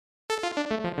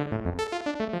Welcome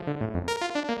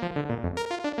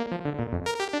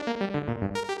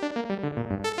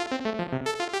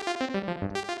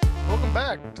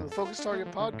back to the Focus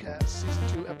Target Podcast,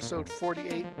 Season 2, Episode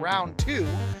 48, Round 2.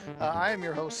 I am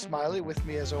your host, Smiley. With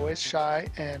me, as always, Shy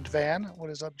and Van. What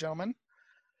is up, gentlemen?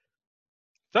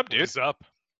 What's up, dude? What's up?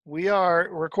 We are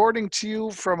recording to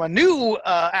you from a new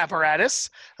apparatus,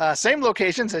 same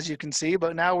locations as you can see,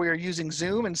 but now we are using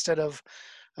Zoom instead of,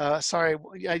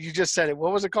 you just said it.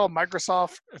 What was it called?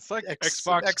 Microsoft? It's like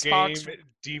Xbox. Game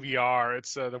DVR.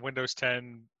 It's the Windows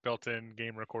 10 built-in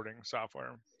game recording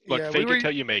software. Look, Yeah, fake it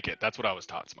till you make it. That's what I was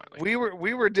taught, Smiley. We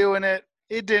were doing it.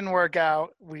 It didn't work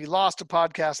out. We lost a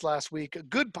podcast last week. A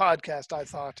good podcast, I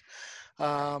thought.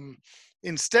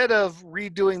 Instead of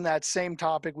redoing that same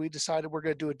topic, we decided we're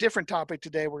going to do a different topic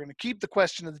today. We're going to keep the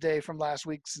question of the day from last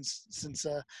week since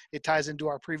it ties into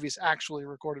our previous actually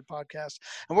recorded podcast.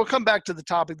 And we'll come back to the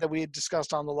topic that we had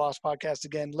discussed on the Lost podcast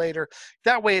again later.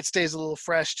 That way it stays a little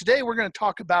fresh. Today we're going to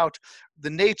talk about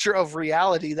the nature of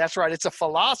reality. That's right. It's a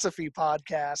philosophy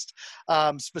podcast.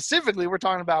 Specifically, we're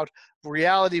talking about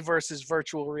reality versus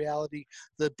virtual reality,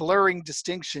 the blurring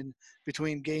distinction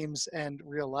between games and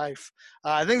real life.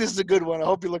 I think this is a good one. I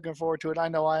hope you're looking forward to it. I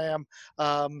know I am.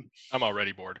 I'm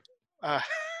already bored. All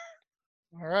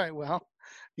right. Well,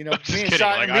 you know, I'm just me and kidding.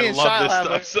 Shai, Like, me I and love Shai this have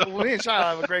stuff, so- me and Shai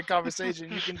have a great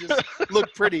conversation. You can just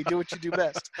look pretty, do what you do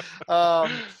best. I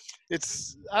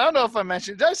don't know if I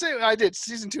mentioned, did I say I did?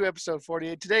 Season 2, Episode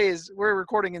 48. We're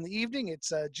recording in the evening.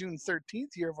 It's June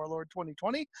 13th, year of our Lord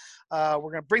 2020. We're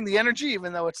going to bring the energy,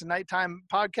 even though it's a nighttime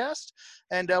podcast.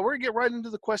 And we're going to get right into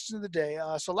the question of the day.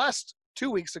 So last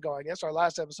 2 weeks ago, I guess, our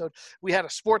last episode, we had a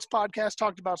sports podcast,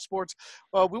 talked about sports.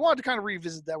 We wanted to kind of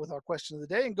revisit that with our question of the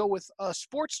day and go with a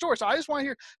sports story. So I just want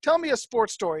to tell me a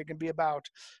sports story. It can be about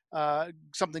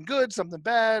something good, something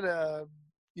bad,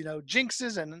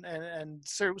 jinxes and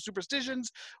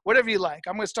superstitions, whatever you like.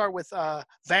 I'm going to start with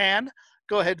Van.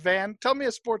 Go ahead, Van. Tell me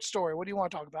a sports story. What do you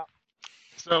want to talk about?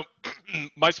 So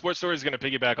my sports story is going to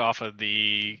piggyback off of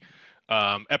the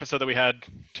episode that we had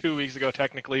 2 weeks ago,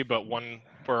 technically, but one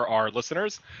for our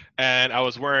listeners. And I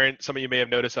was wearing, some of you may have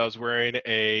noticed, I was wearing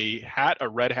a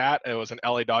red hat. It was an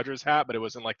LA Dodgers hat, but it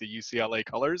was in like the UCLA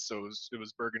colors. So it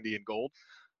was burgundy and gold,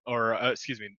 or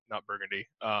excuse me, not burgundy.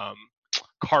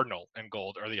 Cardinal and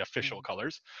gold are the official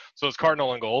colors. So it's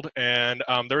cardinal and gold. And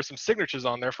there were some signatures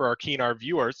on there for our keen eye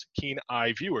viewers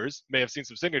may have seen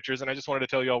some signatures. And I just wanted to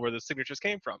tell you all where the signatures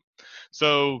came from.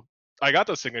 So I got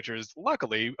those signatures.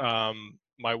 Luckily,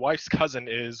 my wife's cousin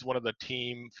is one of the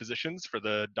team physicians for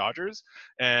the Dodgers,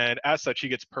 and as such, he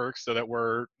gets perks so that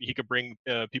he could bring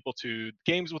people to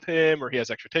games with him, or he has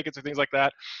extra tickets or things like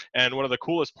that. And one of the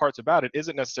coolest parts about it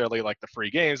isn't necessarily like the free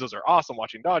games; those are awesome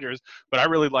watching Dodgers. But I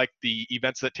really like the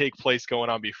events that take place going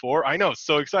on before. I know, it's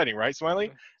so exciting, right,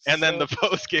 Smiley? And then the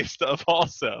post game stuff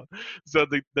also. So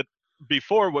the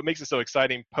before, what makes it so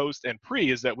exciting post and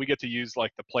pre is that we get to use like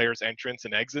the players entrance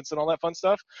and exits and all that fun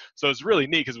stuff. So it's really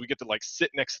neat because we get to like sit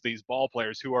next to these ball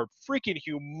players who are freaking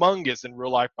humongous in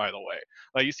real life, by the way.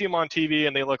 Like you see them on TV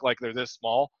and they look like they're this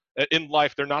small. In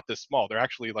life, they're not this small. They're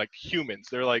actually like humans.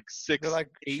 They're like 6, They're like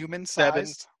 8, human 7.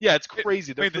 sized. Yeah, it's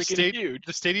crazy. They're Wait, freaking huge.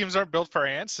 The stadiums aren't built for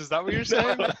ants? Is that what you're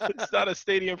saying? No, it's not a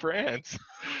stadium for ants.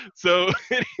 So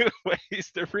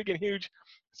anyways, they're freaking huge.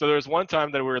 So there was one time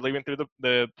that we were leaving through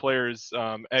the players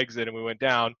exit and we went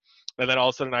down, and then all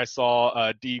of a sudden I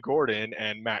saw Dee Gordon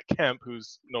and Matt Kemp,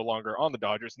 who's no longer on the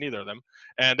Dodgers, neither of them,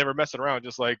 and they were messing around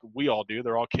just like we all do.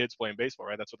 They're all kids playing baseball,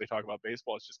 right? That's what they talk about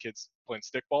baseball. It's just kids playing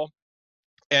stickball.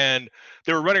 And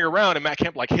they were running around, and Matt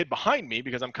Kemp like hid behind me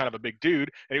because I'm kind of a big dude,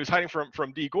 and he was hiding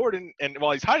from Dee Gordon. And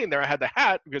while he's hiding there, I had the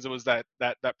hat because it was that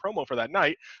promo for that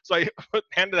night. So I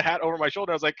handed the hat over my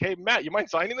shoulder. I was like, "Hey, Matt, you mind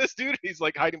signing this, dude?" He's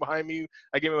like hiding behind me.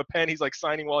 I gave him a pen. He's like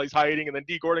signing while he's hiding, and then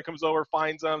Dee Gordon comes over,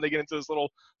 finds him. They get into this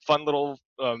fun little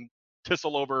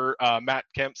tussle over Matt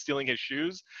Kemp stealing his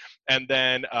shoes. And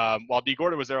then while Dee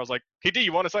Gordon was there, I was like, "Hey, Dee,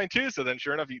 you want to sign too?" So then,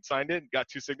 sure enough, he signed it, got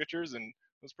 2 signatures, and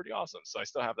it was pretty awesome. So I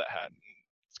still have that hat.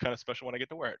 It's kind of special when I get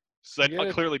to wear it. So I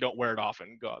clearly don't wear it often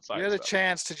and go outside. You had a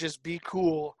chance to just be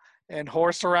cool and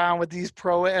horse around with these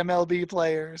pro MLB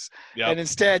players. Yep. And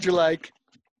instead you're like,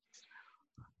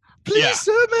 please,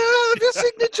 sir, may I have your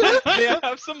signature? May I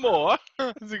have some more?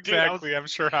 That's exactly, I'm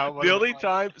sure how it was. The only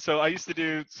time,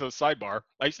 sidebar,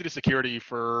 I used to do security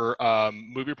for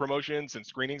movie promotions and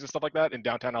screenings and stuff like that in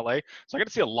downtown LA. So I got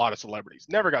to see a lot of celebrities.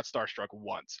 Never got starstruck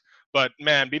once. But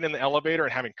man, being in the elevator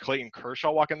and having Clayton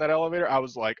Kershaw walk in that elevator, I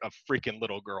was like a freaking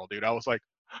little girl, dude. I was like,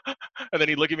 and then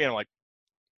he'd look at me and I'm like,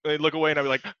 and they'd look away and I'd be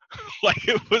like, like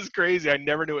it was crazy. I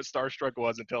never knew what starstruck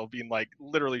was until being like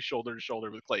literally shoulder to shoulder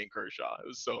with Clayton Kershaw. It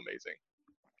was so amazing.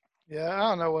 Yeah, I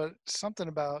don't know what something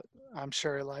about. I'm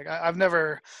sure, like I've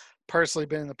never personally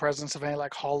been in the presence of any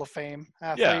like Hall of Fame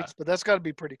athletes, but that's got to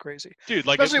be pretty crazy, Dude,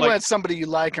 like especially when it's somebody you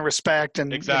like and respect,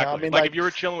 and I exactly. mean, Like like, if you were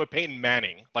chilling with Peyton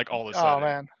Manning, like all of a oh sudden.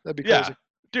 man, that'd be Yeah. crazy.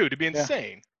 Dude, it'd be Yeah.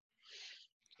 insane.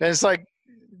 And it's like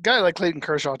guy like Clayton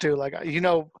Kershaw too. Like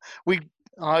we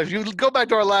if you go back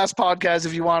to our last podcast,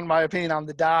 if you want my opinion on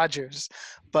the Dodgers,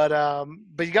 but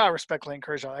you gotta respect Clayton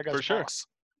Kershaw. That guy's For a sure. boss.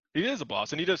 He is a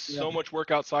boss, and he does Yeah. so much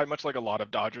work outside, much like a lot of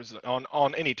Dodgers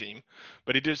on any team.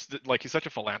 But he just like he's such a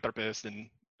philanthropist and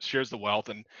shares the wealth,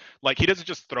 and like he doesn't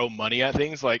just throw money at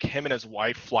things. Like him and his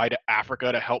wife fly to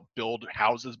Africa to help build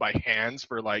houses by hands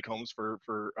for like homes for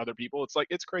other people. It's like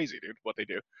it's crazy, dude, what they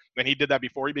do. And he did that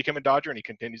before he became a Dodger, and he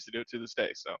continues to do it to this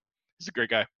day. So he's a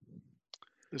great guy.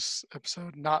 This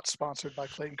episode not sponsored by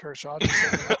Clayton Kershaw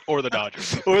Or the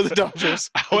Dodgers. or the Dodgers.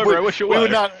 However, I wish it was. We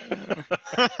would not.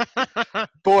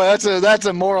 Boy, that's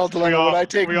a moral dilemma. all- Would I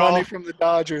take we money all- from the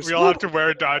Dodgers? We all have to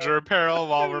wear Dodger apparel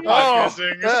while we're Oh,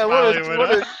 podcasting. yeah,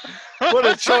 what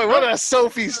a choice! What a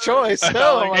Sophie's choice!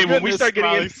 Oh, my Hey, when we goodness. start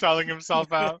getting in, selling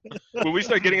himself out. when we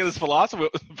start getting into this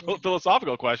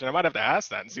philosophical question, I might have to ask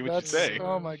that and see what you say.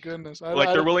 Oh my goodness! Like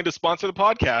they're willing to sponsor the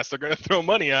podcast, they're going to throw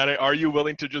money at it. Are you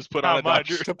willing to just put How on a much?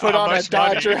 Dodger? to put How on a much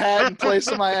money? Dodger hat in place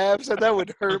of my abs. That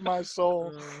would hurt my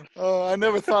soul. Oh, I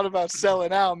never thought about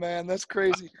selling out, man. That's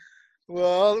crazy.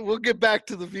 Well, we'll get back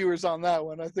to the viewers on that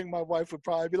one. I think my wife would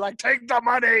probably be like, "Take the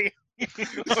money.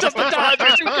 It's just the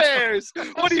Dodgers. Who cares?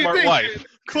 What do you Smart think?" wife.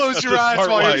 Close That's your a eyes smart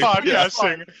while you're wife. Yeah.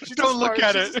 podcasting. She's Don't look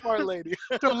at she's it. a smart lady.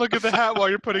 Don't look at the hat while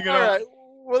you're putting it All on. right.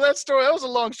 Well, that was a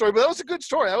long story, but that was a good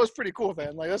story. That was pretty cool,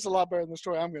 man. Like that's a lot better than the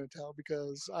story I'm going to tell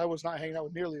because I was not hanging out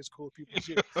with nearly as cool people as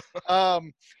you.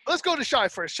 Let's go to Shy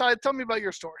first. Shy, tell me about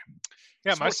your story.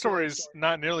 Yeah, my Sports story story. is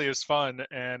not nearly as fun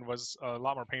and was a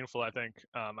lot more painful, I think.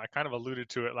 I kind of alluded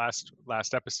to it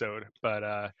last episode, but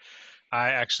I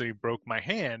actually broke my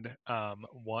hand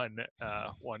one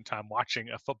time watching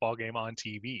a football game on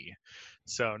TV.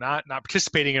 So not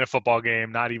participating in a football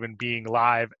game, not even being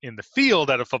live in the field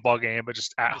at a football game, but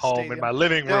just at The home in stadium. my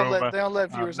living They don't room.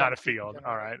 let viewers Not on a TV field. All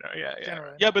generally. right. Yeah.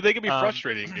 Generally. Yeah, but they can be Um,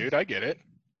 frustrating, dude. I get it.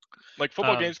 Like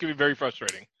football Um, games can be very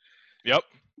frustrating. Yep.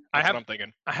 That's what I'm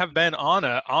thinking. I have been on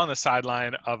the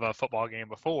sideline of a football game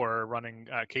before, running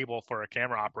cable for a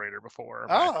camera operator before.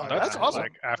 Oh, that's awesome.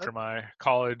 Like after my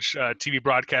college TV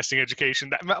broadcasting education.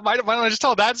 Why don't I just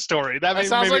tell that story? That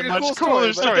sounds maybe like a a much cool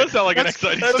cooler story, That story. does sound like an That's-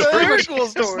 exciting that's a story. very cool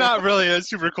It's story. not really a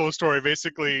super cool story.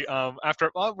 Basically, we're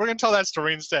gonna tell that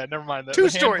story instead. Never mind. Two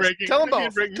stories. Tell them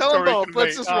both. Tell them both.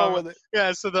 Let's just roll with it.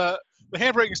 Yeah, so the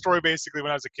handbraking story, basically,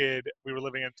 when I was a kid, we were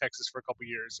living in Texas for a couple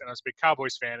years, and I was a big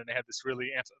Cowboys fan, and they had this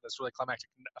really climactic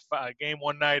game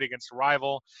one night against a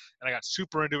rival, and I got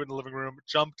super into it in the living room,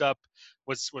 jumped up,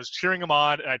 was cheering them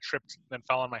on, and I tripped and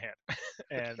fell on my hand,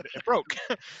 and it broke.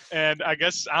 And I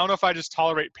guess, I don't know if I just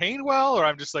tolerate pain well, or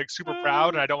I'm just like super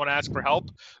proud, and I don't want to ask for help,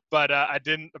 but I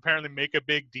didn't apparently make a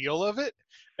big deal of it.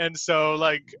 And so,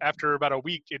 like, after about a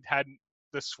week,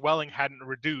 the swelling hadn't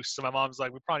reduced. So my mom's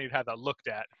like, we probably need to have that looked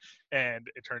at. And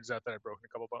it turns out that I'd broken a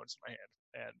couple bones in my hand.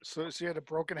 And So you had a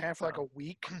broken hand for like a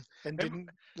week and didn't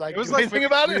like it was do like anything maybe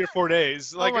about 3 it? or 4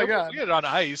 days. Like, my God. we had it on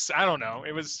ice. I don't know.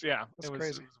 It was, That's it was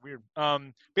crazy. weird. But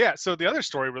yeah, so the other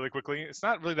story really quickly, it's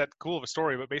not really that cool of a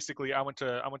story, but basically I went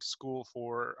to school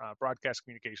for broadcast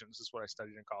communications is what I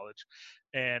studied in college.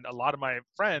 And a lot of my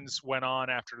friends went on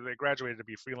after they graduated to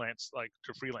be freelance. Like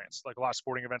a lot of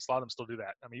sporting events, a lot of them still do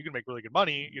that. I mean, you can make really good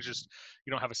money. You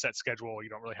don't have a set schedule. You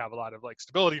don't really have a lot of like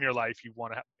stability in your life.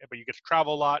 But you get to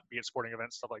travel a lot, be at sporting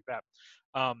events, stuff like that.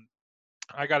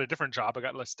 I got a different job. I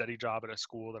got a steady job at a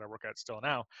school that I work at still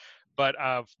now. But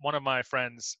one of my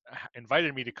friends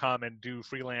invited me to come and do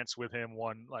freelance with him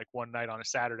one night on a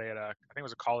Saturday at I think it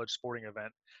was a college sporting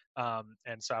event.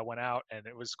 And so I went out and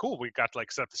it was cool. We got to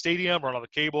like set up the stadium, run all the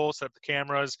cables, set up the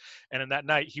cameras. And then that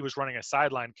night he was running a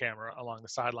sideline camera along the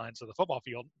sidelines of the football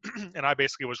field. And I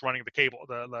basically was running the cable,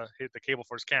 the cable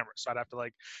for his camera. So I'd have to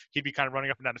he'd be kind of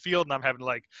running up and down the field and I'm having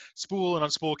to spool and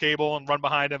unspool cable and run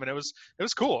behind him. And it was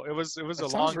cool. It was a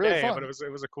long really day, fun. but it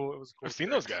was a cool. I've seen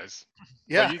those guys.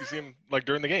 Yeah. Like, you can see them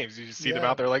during the games. You just see them Yeah.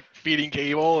 out there feeding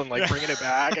cable and bringing it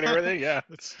back and everything. Yeah.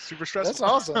 It's super stressful. That's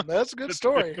awesome. That's a good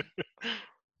story.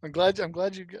 I'm glad you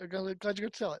got to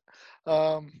tell it.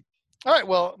 All right.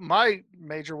 Well, my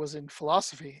major was in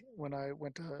philosophy when I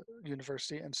went to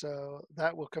university, and so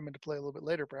that will come into play a little bit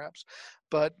later, perhaps.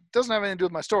 But it doesn't have anything to do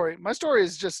with my story. My story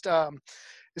is just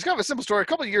it's kind of a simple story. A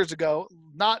couple of years ago,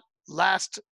 not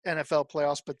last NFL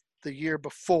playoffs, but the year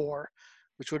before,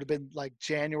 which would have been like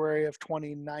January of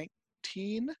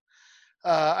 2019.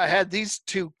 I had these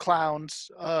two clowns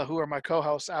who are my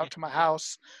co-hosts out to my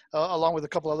house along with a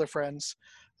couple other friends.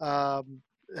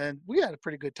 And we had a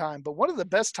pretty good time. But one of the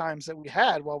best times that we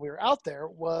had while we were out there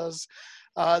was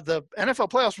the NFL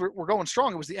playoffs were going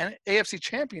strong. It was the AFC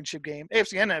Championship game,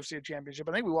 AFC and NFC Championship.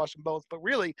 I think we watched them both. But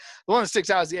really, the one that sticks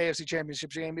out is the AFC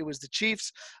Championship game. It was the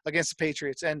Chiefs against the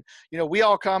Patriots. And, we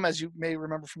all come, as you may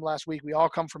remember from last week, we all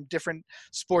come from different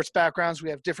sports backgrounds. We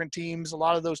have different teams. A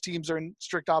lot of those teams are in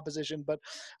strict opposition. But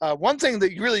one thing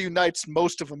that really unites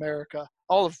most of America,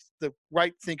 all of the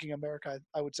right-thinking America,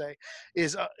 I would say,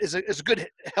 is a good,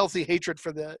 healthy hatred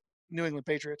for the New England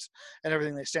Patriots and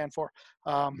everything they stand for.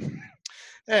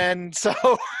 And so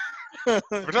we're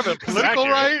talking about political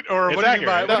right, or what do you mean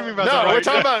by no, right? We're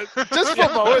talking about just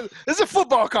football. This is a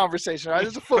football conversation, right?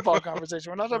 This is a football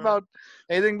conversation. We're not talking about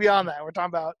anything beyond that. We're talking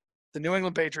about the New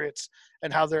England Patriots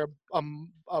and how they're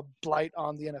a blight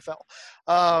on the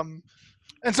NFL.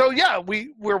 And so,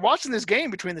 we're watching this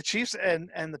game between the Chiefs and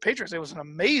the Patriots. It was an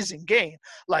amazing game.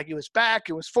 Like, it was back,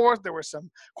 it was forth. There were some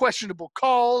questionable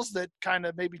calls that kind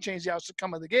of maybe changed the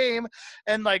outcome of the game.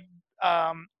 And,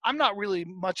 I'm not really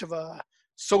much of a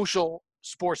social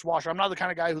sports watcher. I'm not the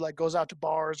kind of guy who, goes out to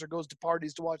bars or goes to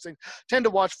parties to watch things. I tend to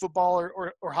watch football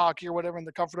or hockey or whatever in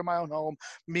the comfort of my own home,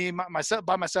 myself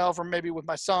by myself, or maybe with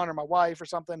my son or my wife or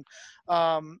something.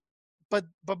 But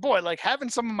boy, having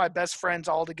some of my best friends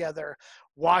all together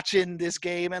watching this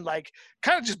game and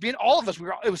kind of just being all of us,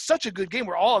 it was such a good game.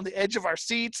 We're all on the edge of our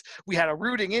seats. We had a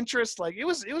rooting interest. It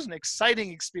was an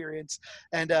exciting experience.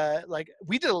 And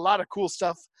we did a lot of cool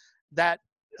stuff that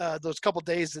those couple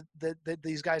days that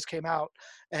these guys came out.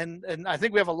 And I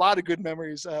think we have a lot of good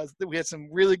memories. We had some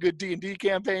really good D&D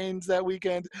campaigns that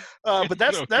weekend. But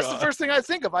that's the first thing I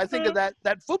think of. I think of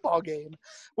that football game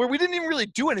where we didn't even really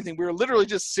do anything. We were literally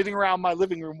just sitting around my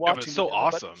living room watching. It was so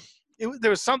awesome.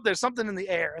 There's something in the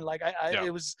air, and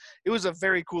it was a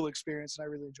very cool experience, and I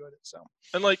really enjoyed it. So.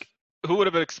 And who would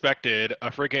have expected a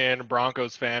freaking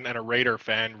Broncos fan and a Raider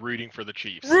fan rooting for the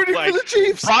Chiefs? Rooting for the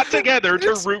Chiefs. Brought together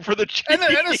to root for the Chiefs. And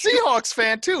a Seahawks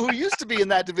fan, too, who used to be in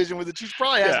that division with the Chiefs,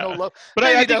 probably has no love. But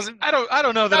I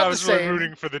don't know that I was really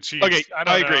rooting for the Chiefs. Okay,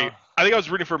 I agree. I think I was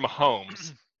rooting for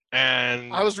Mahomes.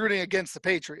 And I was rooting against the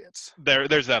Patriots.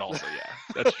 There's that also, yeah.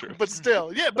 That's true. But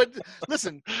still, but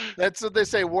listen, that's what they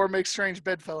say, war makes strange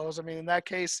bedfellows. I mean, in that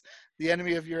case, the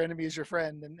enemy of your enemy is your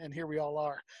friend, and here we all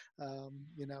are,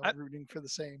 rooting for the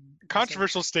same.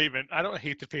 Controversial statement. I don't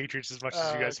hate the Patriots as much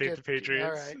as you guys hate the Patriots.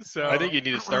 All right. So I think you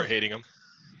need to start hating them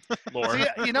more. So,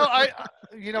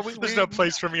 there's no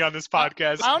place for me on this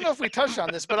podcast. I don't know if we touched on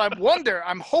this, but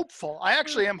I'm hopeful. I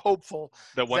actually am hopeful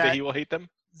that one day he will hate them.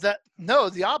 The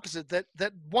opposite.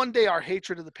 That one day our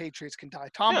hatred of the Patriots can die.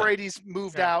 Tom Brady's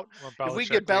moved out. If we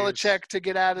get Belichick to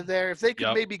get out of there, if they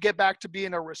could maybe get back to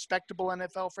being a respectable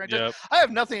NFL franchise, I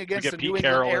have nothing against the New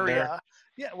England area.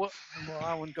 Yeah, well,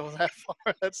 I wouldn't go that far.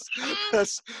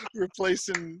 That's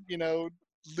replacing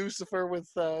Lucifer with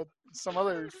some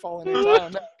other fallen angel.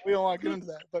 No, we don't want to get into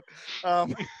that, but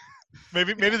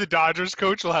maybe the Dodgers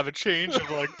coach will have a change of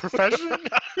profession.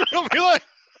 He'll be like,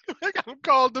 I'm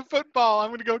called to football. I'm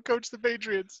going to go coach the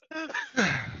Patriots.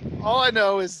 All I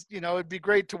know is, it'd be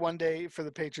great to one day for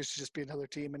the Patriots to just be another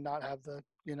team and not have the,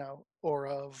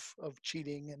 aura of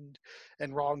cheating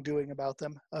and wrongdoing about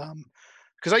them.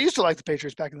 Because I used to like the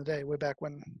Patriots back in the day, way back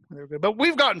when they were good. But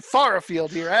we've gotten far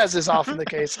afield here, as is often the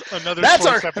case. That's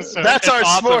our episode. That's our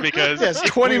awesome sport. Because yes,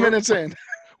 20 minutes in.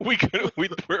 We're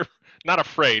not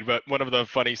afraid, but one of the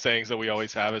funny sayings that we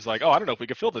always have is I don't know if we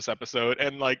can fill this episode,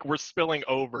 and we're spilling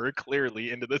over clearly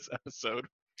into this episode.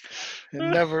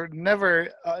 And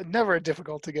never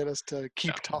difficult to get us to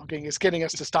keep talking. It's getting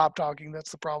us to stop talking.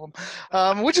 That's the problem,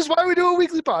 which is why we do a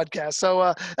weekly podcast.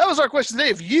 So that was our question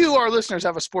today. If you, our listeners,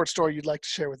 have a sports story you'd like to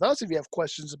share with us, if you have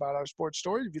questions about our sports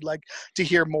story, if you'd like to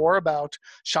hear more about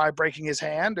Shai breaking his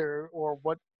hand or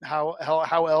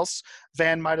how else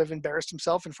Van might have embarrassed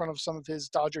himself in front of some of his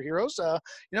Dodger heroes,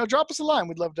 drop us a line.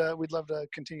 We'd love to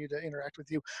continue to interact with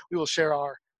you. We will share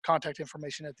our contact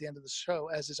information at the end of the show,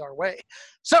 as is our way.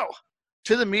 So,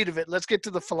 to the meat of it, let's get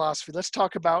to the philosophy. Let's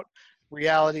talk about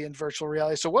reality and virtual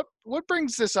reality. So what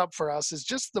brings this up for us is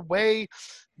just the way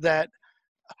that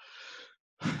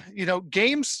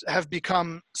games have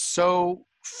become so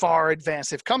far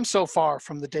advanced. They've come so far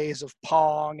from the days of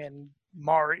Pong and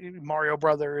Mario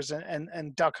Brothers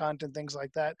and Duck Hunt and things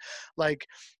like that.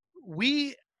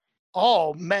 We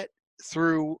all met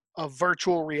through a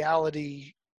virtual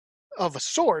reality of a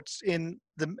sorts in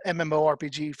the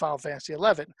MMORPG Final Fantasy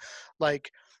XI.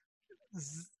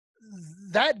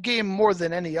 That game, more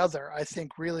than any other, I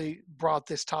think really brought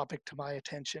this topic to my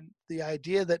attention. The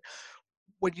idea that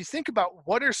when you think about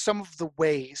what are some of the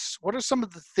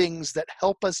things that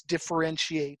help us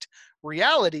differentiate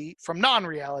reality from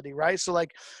non-reality, right? So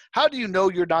like, how do you know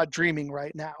you're not dreaming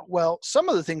right now? Well, some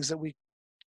of the things that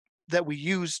we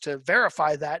use to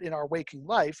verify that in our waking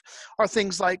life are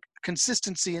things like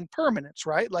consistency and permanence,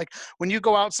 right? Like when you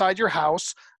go outside your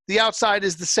house, the outside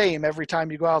is the same every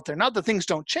time you go out there. Not that things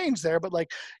don't change there, but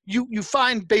like you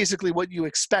find basically what you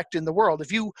expect in the world.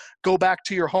 If you go back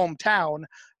to your hometown,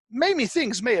 maybe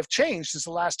things may have changed since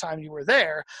the last time you were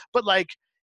there, but like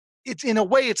it's in a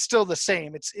way it's still the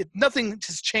same. Nothing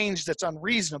has changed that's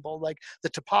unreasonable. Like the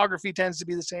topography tends to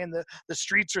be the same. The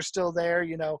streets are still there,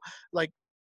 like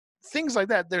things like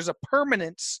that. There's a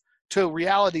permanence to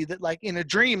reality that like in a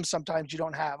dream sometimes you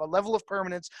don't have, a level of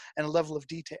permanence and a level of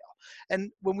detail.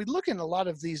 And when we look in a lot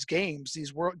of these games,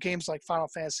 games like Final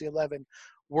Fantasy 11,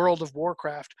 World of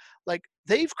Warcraft, like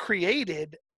they've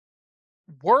created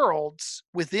worlds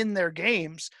within their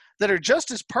games that are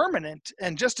just as permanent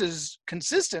and just as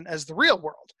consistent as the real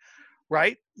world,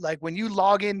 right? Like when you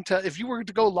if you were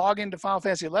to go log into Final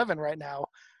Fantasy 11 right now,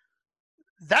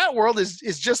 that world is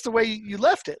just the way you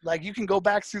left it. Like you can go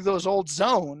back through those old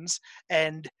zones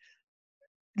and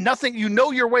nothing,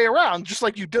 your way around, just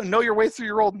like you don't know your way through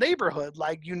your old neighborhood.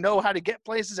 Like you know how to get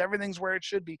places, everything's where it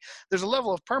should be. There's a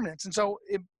level of permanence. And so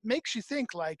it makes you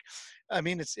think like, I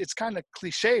mean, it's kind of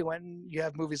cliche when you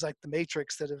have movies like The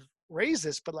Matrix that have raised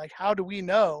this, but like, how do we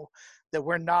know that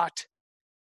we're not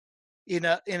in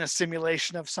a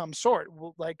simulation of some sort?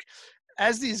 Well, like,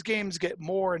 as these games get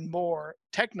more and more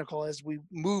technical, as we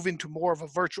move into more of a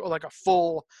virtual, like a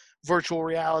full virtual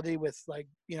reality with like,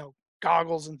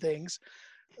 goggles and things,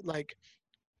 like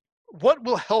what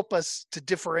will help us to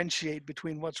differentiate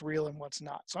between what's real and what's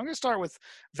not? So I'm going to start with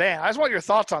Van. I just want your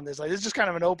thoughts on this. Like, this is just kind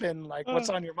of an open, like, what's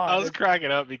on your mind? I was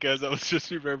cracking up because I was just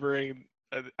remembering,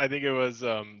 I think it was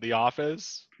The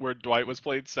Office, where Dwight was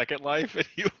playing Second Life, and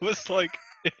he was like,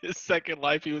 in his Second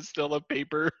Life, he was still a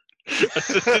paper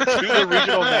assistant to the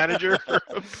regional manager for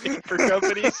a paper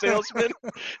company salesman.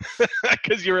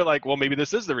 Because you were like, well, maybe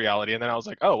this is the reality. And then I was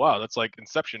like, oh, wow, that's like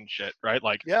Inception shit, right?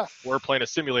 Like, Yeah. we're playing a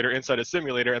simulator inside a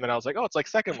simulator. And then I was like, oh, it's like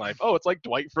Second Life. Oh, it's like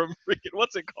Dwight from freaking,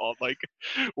 what's it called? Like,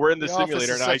 we're in the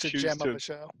simulator and I choose to. Of a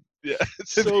show. Yeah,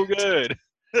 it's so good.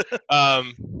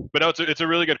 But no, it's a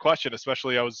really good question.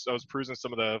 Especially, I was perusing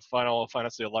some of the Final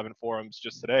Fantasy 11 forums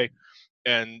just today,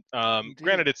 and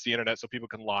granted, it's the internet, so people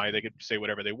can lie. They could say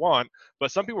whatever they want.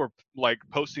 But some people were like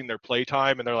posting their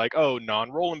playtime, and they're like, "Oh,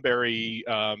 non-Roll'n'Berry,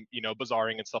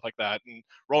 bazaring and stuff like that." And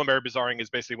Roll'n'Berry bazaring is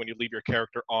basically when you leave your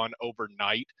character on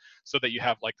overnight, so that you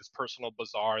have like this personal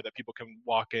bazaar that people can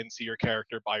walk in, see your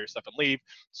character, buy your stuff, and leave.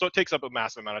 So it takes up a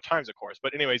massive amount of times, of course.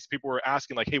 But anyways, people were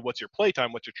asking like, "Hey, what's your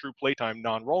playtime? What's your true playtime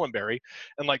non-Roll'n'Berry?"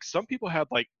 And like some people had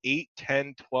like 8,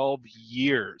 10, 12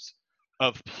 years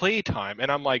of playtime,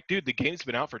 and I'm like, dude, the game's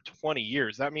been out for 20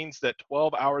 years. That means that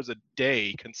 12 hours a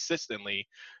day consistently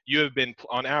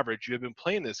on average you have been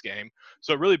playing this game.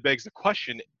 So it really begs the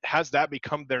question, has that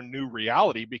become their new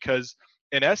reality? Because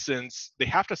in essence, they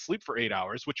have to sleep for 8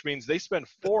 hours, which means they spend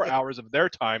 4 hours of their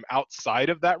time outside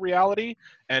of that reality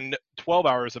and 12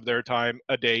 hours of their time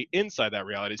a day inside that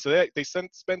reality. So they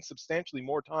spend substantially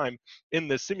more time in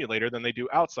this simulator than they do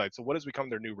outside. So what has become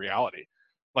their new reality?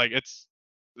 Like,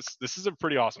 this is a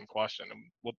pretty awesome question,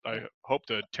 and I hope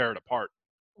to tear it apart.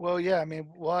 Well, yeah, I mean,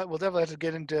 we'll definitely have to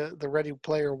get into the Ready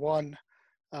Player One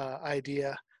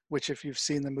idea, which if you've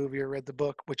seen the movie or read the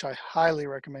book, which I highly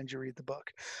recommend you read the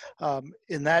book.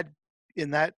 In that,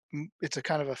 it's a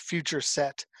kind of a future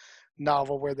set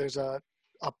novel where there's a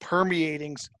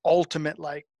permeating ultimate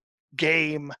like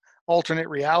game alternate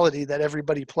reality that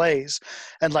everybody plays,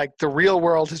 and like the real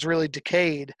world has really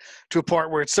decayed to a point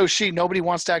where it's so nobody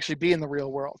wants to actually be in the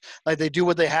real world. Like they do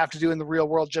what they have to do in the real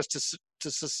world just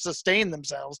to sustain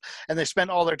themselves, and they spend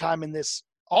all their time in this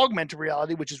augmented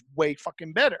reality, which is way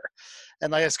fucking better.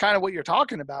 And like it's kind of what you're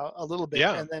talking about a little bit.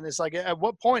 Yeah. And then it's like, at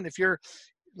what point, if you're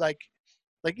like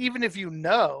even if you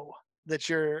know that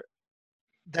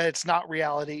it's not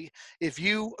reality,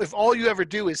 if all you ever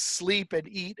do is sleep and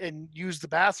eat and use the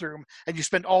bathroom, and you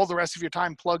spend all the rest of your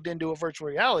time plugged into a virtual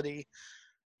reality,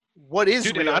 what is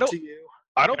real to you?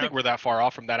 I don't think we're that far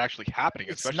off from that actually happening,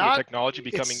 especially with technology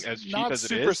becoming as cheap as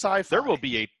it is. Sci-fi. There will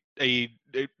be a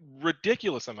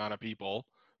ridiculous amount of people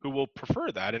who will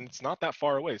prefer that, and it's not that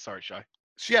far away. Sorry, Shai.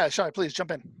 Yeah, Shai, please jump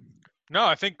in. No,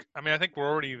 I think we're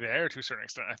already there to a certain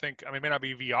extent. It may not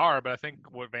be VR, but I think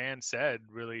what Van said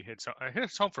really hits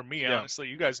home for me, Yeah. honestly.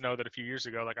 You guys know that a few years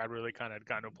ago, like I really kind of had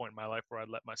gotten to a point in my life where I'd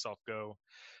let myself go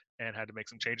and had to make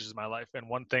some changes in my life. And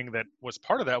one thing that was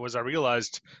part of that was I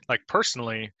realized, like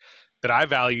personally, that I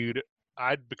valued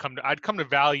I'd come to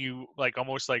value like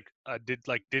almost like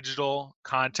digital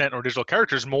content or digital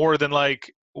characters more than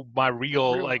like my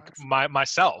real like life.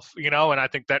 myself, you know. And I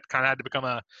think that kind of had to become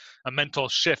a mental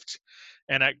shift,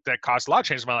 and that caused a lot of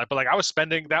change in my life. But like I was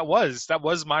spending that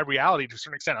was my reality to a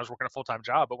certain extent. I was working a full-time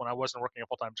job, but when I wasn't working a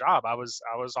full-time job, I was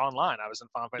online. I was in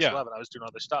Final Fantasy 11. I was doing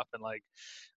other stuff, and like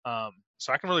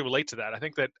so I can really relate to that. I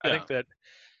think that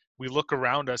we look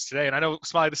around us today, and I know,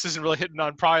 Smiley, this isn't really hitting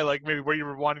on probably like maybe where you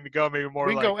were wanting to go, maybe more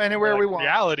We can like go anywhere more we like want.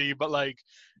 reality, but like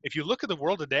if you look at the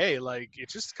world today, like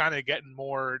it's just kind of getting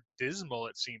more dismal.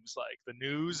 It seems like the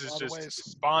news is just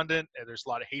despondent, and there's a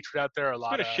lot of hatred out there. It's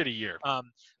been a shitty year. Well,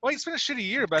 it's been a shitty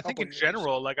year, but I think in Couple years.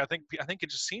 general, like I think it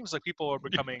just seems like people are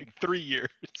becoming 3 years.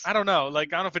 I don't know, like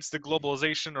I don't know if it's the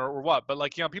globalization or what, but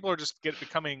like, you know, people are just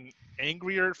becoming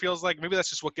angrier. It feels like maybe that's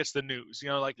just what gets the news. You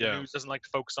know, like the news doesn't like to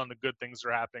focus on the good things that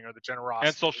are happening or the generosity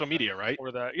and social media, right?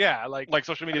 Or the like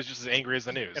social media is just as angry as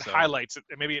the news. It highlights it.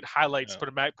 Maybe it highlights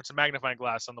puts a magnifying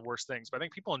glass on the worst things. But I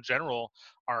think people in general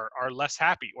are less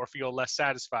happy or feel less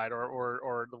satisfied,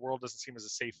 or the world doesn't seem as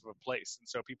safe of a place. And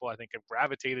so people, I think, have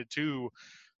gravitated to.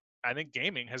 I think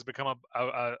gaming has become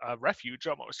a refuge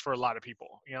almost for a lot of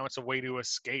people. You know, it's a way to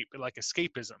escape, like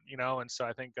escapism. You know, and so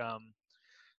I think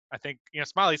you know,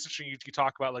 Smiley, it's interesting you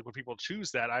talk about like when people choose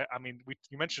that. I mean,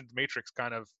 you mentioned Matrix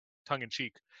kind of tongue in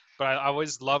cheek, but I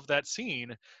always love that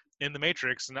scene in the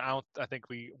Matrix, and I think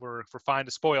we're fine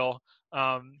to spoil.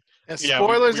 And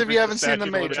spoilers if you haven't seen the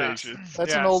statute of Matrix. limitations.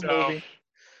 That's an old movie.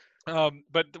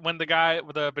 But when the guy,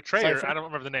 the betrayer, Cypher. I don't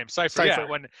remember the name, Cypher. Yeah,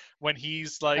 when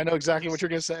he's like, I know exactly what you're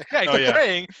gonna say. Yeah, he's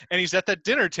betraying, and he's at that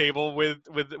dinner table with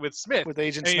Smith, With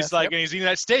Agent and he's Smith, like, and he's eating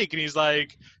that steak, and he's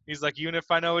like, even if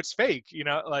I know it's fake, you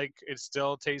know, like it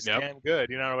still tastes damn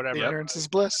good, you know, or whatever. Ignorance is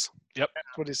bliss. Yep.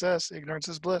 That's what he says. Ignorance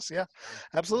is bliss. Yeah,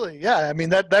 absolutely. Yeah, I mean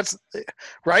that's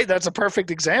right. That's a perfect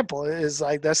example. Is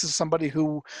like this is somebody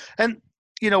who, and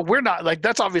you know, we're not like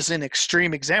that's obviously an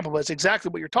extreme example, but it's exactly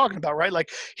what you're talking about, right?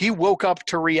 Like he woke up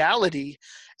to reality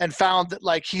and found that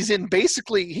like he's in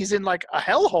like a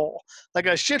hellhole, like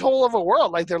a shithole of a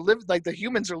world. Like the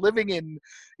humans are living in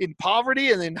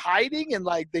poverty and in hiding, and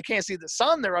like they can't see the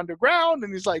sun. They're underground,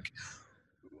 and he's like,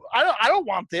 I don't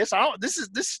want this.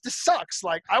 This sucks.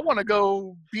 Like I want to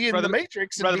go be in the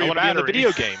Matrix. And I want to be in the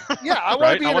video game. Yeah, I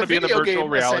want to be in the virtual game,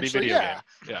 reality video game.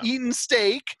 Yeah. Eating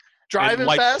steak, driving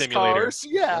fast cars.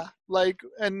 Yeah, like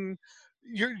and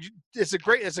it's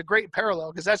a great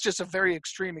parallel because that's just a very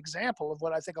extreme example of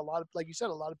what I think a lot of, like you said,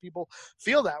 a lot of people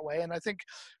feel that way. And I think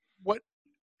what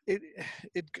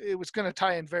it was going to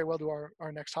tie in very well to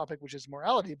our next topic, which is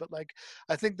morality. But like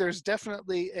I think there's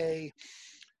definitely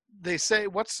they say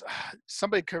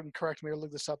somebody can correct me or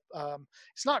look this up.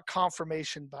 It's not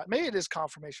confirmation bias. Maybe it is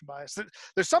confirmation bias.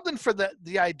 There's something for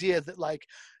the idea that like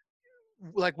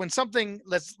when something,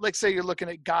 let's say you're looking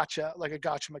at gotcha, like a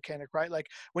gotcha mechanic, right? Like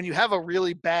when you have a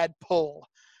really bad pull,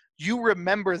 you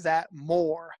remember that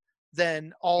more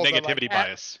than all negativity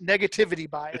bias. Negativity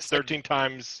bias. It's 13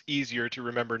 times easier to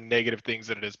remember negative things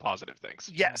than it is positive things.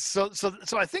 Yes. So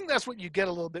I think that's what you get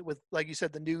a little bit with, like you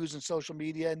said, the news and social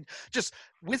media, and just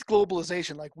with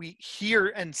globalization, like we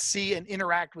hear and see and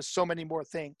interact with so many more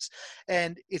things,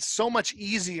 and it's so much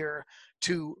easier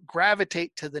to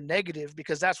gravitate to the negative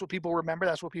because that's what people remember,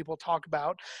 that's what people talk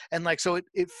about, and like so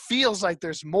it feels like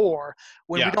there's more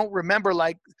when we don't remember,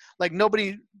 like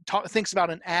nobody thinks about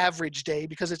an average day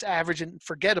because it's average and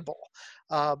forgettable,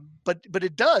 but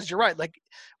it does, you're right, like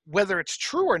whether it's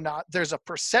true or not, there's a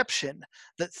perception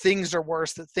that things are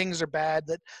worse, that things are bad,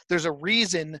 that there's a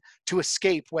reason to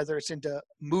escape, whether it's into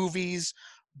movies,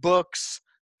 books,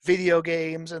 video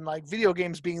games, and like video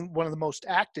games being one of the most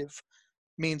active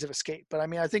means of escape. But I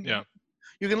mean, I think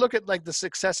you can look at like the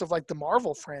success of like the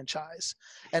Marvel franchise,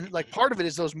 and like part of it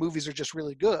is those movies are just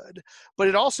really good, but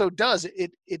it also does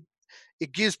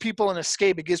it gives people an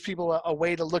escape. It gives people a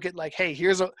way to look at like, hey,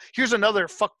 here's another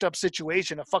fucked up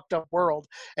situation, a fucked up world,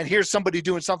 and here's somebody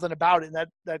doing something about it, and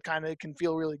that kind of can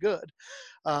feel really good.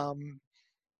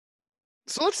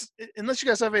 So unless you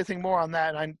guys have anything more on that,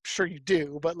 and I'm sure you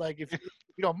do, but like if you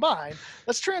don't mind,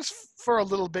 let's transfer a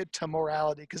little bit to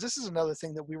morality, because this is another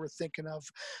thing that we were thinking of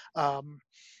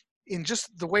in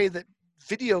just the way that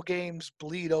video games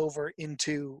bleed over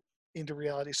into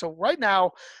reality. So right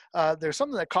now, there's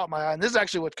something that caught my eye, and this is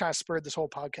actually what kind of spurred this whole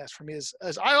podcast for me, is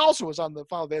as I also was on the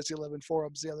Final Fantasy 11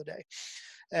 forums the other day,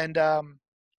 and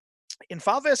in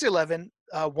Final Fantasy 11,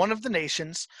 one of the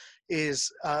nations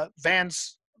is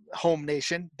Van's home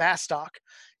nation, Bastok,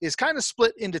 is kind of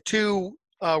split into two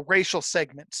racial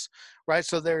segments, right?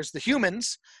 So there's the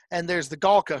humans and there's the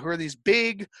Galka, who are these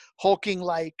big, hulking,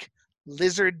 like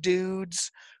lizard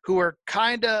dudes who are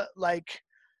kind of like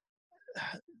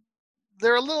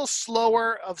they're a little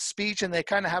slower of speech and they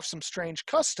kind of have some strange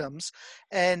customs.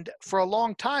 And for a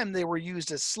long time, they were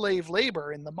used as slave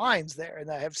labor in the mines there, and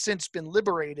that have since been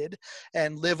liberated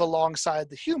and live alongside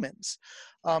the humans.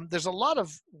 There's a lot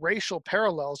of racial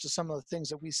parallels to some of the things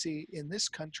that we see in this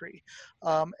country.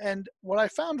 And what I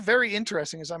found very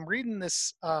interesting is I'm reading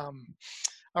this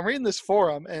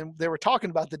forum, and they were talking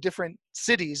about the different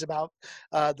cities, about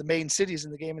the main cities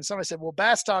in the game. And somebody said, well,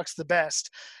 Bastoc's the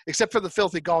best, except for the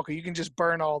Filthy Gulka. You can just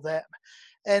burn all them.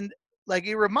 And like,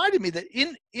 it reminded me that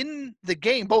in the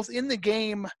game, both in the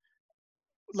game,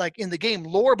 like in the game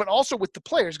lore, but also with the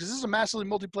players, because this is a massively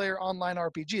multiplayer online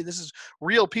RPG. This is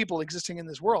real people existing in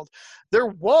this world. There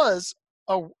was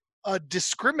a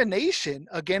discrimination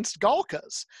against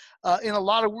Galkas in a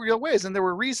lot of real ways. And there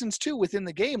were reasons too within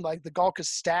the game, like the Galka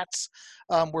stats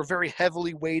were very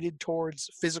heavily weighted towards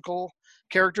physical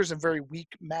characters and very weak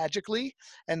magically.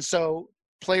 And so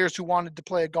players who wanted to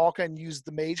play a Galka and use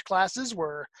the mage classes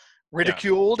were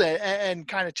ridiculed and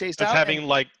kind of chased As out. having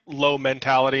like low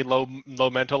mentality, low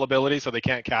mental ability, so they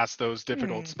can't cast those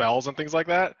difficult Mm. spells and things like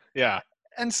that. Yeah.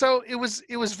 And so it was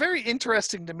very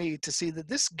interesting to me to see that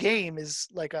this game is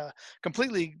like a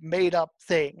completely made up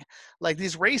thing. Like,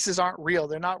 these races aren't real.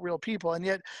 They're not real people. And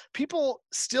yet people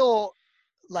still,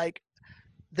 like,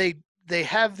 they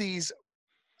have these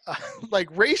like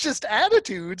racist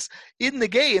attitudes in the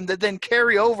game that then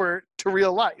carry over to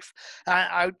real life.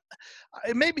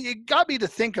 It got me to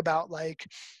think about like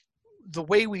the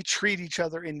way we treat each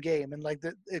other in game, and like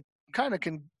it kind of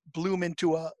can bloom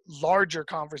into a larger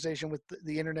conversation with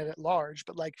the internet at large.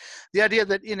 But like the idea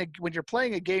that when you're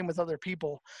playing a game with other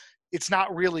people, it's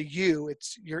not really you,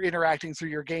 you're interacting through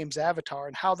your game's avatar,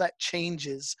 and how that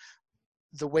changes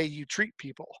the way you treat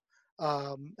people.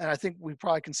 And I think we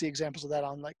probably can see examples of that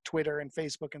on like Twitter and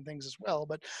Facebook and things as well.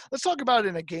 But let's talk about it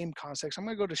in a game context. I'm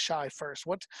going to go to Shai first.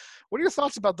 What are your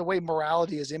thoughts about the way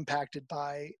morality is impacted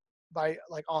by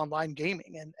like online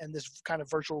gaming and this kind of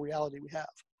virtual reality we have?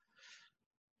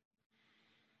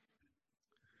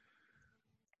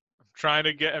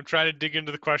 I'm trying to dig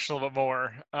into the question a little bit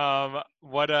more.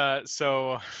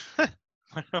 So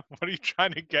what are you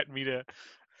trying to get me to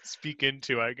speak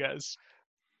into, I guess?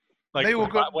 Like, Maybe we'll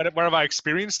go. where have I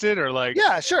experienced it, or like?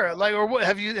 Yeah, sure. Like, or what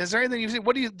have you? Is there anything you've seen?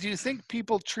 What do you think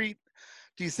people treat?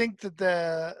 Do you think that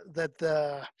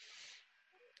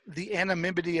the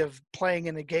anonymity of playing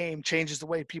in a game changes the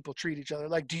way people treat each other?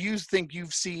 Like, do you think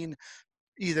you've seen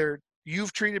either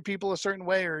you've treated people a certain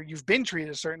way or you've been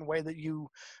treated a certain way that you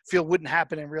feel wouldn't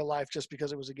happen in real life just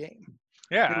because it was a game?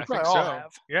 Yeah, I think so.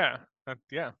 Have. Yeah,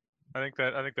 yeah. I think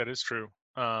that is true.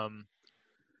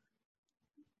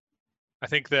 I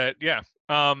think that, yeah.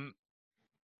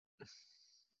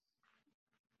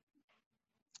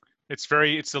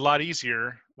 It's a lot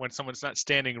easier when someone's not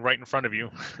standing right in front of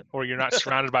you, or you're not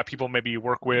surrounded by people maybe you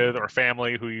work with or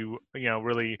family who you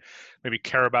really maybe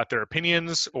care about their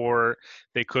opinions, or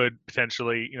they could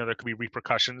potentially, there could be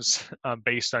repercussions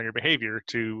based on your behavior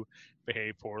to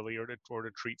behave poorly or to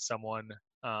treat someone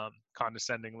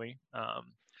condescendingly.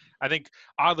 I think,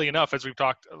 oddly enough, as we've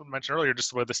mentioned earlier,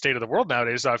 just with the state of the world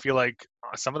nowadays, I feel like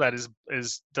some of that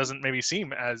is doesn't maybe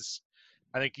seem as.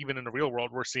 I think even in the real world,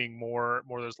 we're seeing more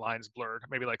of those lines blurred.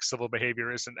 Maybe like civil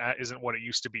behavior isn't what it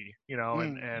used to be,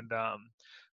 and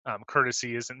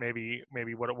courtesy isn't maybe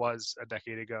what it was a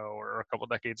decade ago or a couple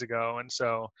decades ago. And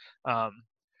so,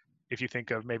 if you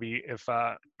think of maybe if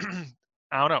I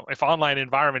don't know, if online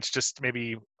environments just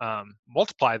maybe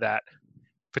multiply that,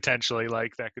 potentially,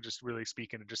 like, that could just really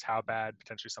speak into just how bad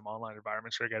potentially some online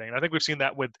environments are getting. And I think we've seen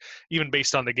that with even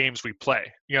based on the games we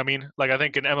play. You know what I mean? Like, I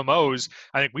think in MMOs,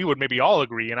 I think we would maybe all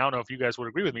agree, and I don't know if you guys would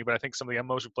agree with me, but I think some of the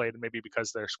MMOs we played, maybe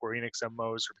because they're Square Enix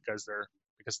MMOs or because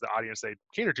of the audience they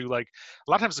cater to, like,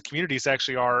 a lot of times the communities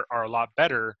actually are a lot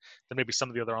better than maybe some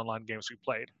of the other online games we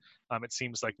played. It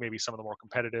seems like maybe some of the more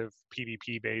competitive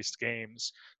PvP based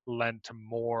games lend to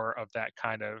more of that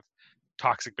kind of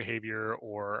toxic behavior,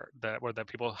 or where the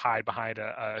people hide behind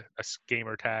a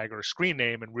gamer tag or a screen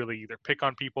name and really either pick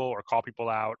on people or call people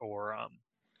out, or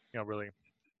really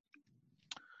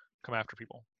come after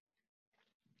people.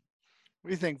 What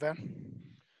do you think, Ben?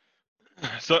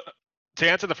 So to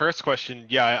answer the first question,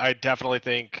 yeah, I definitely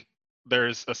think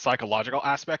there's a psychological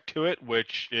aspect to it,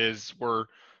 which is we're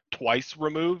twice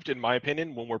removed, in my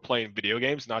opinion, when we're playing video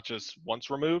games, not just once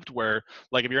removed, where,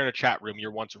 like, if you're in a chat room,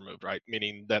 you're once removed, right?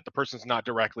 Meaning that the person's not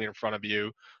directly in front of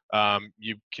you.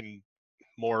 You can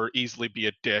more easily be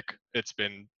a dick. It's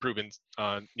been proven,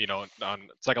 on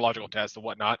psychological tests and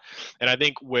whatnot. And I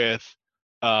think with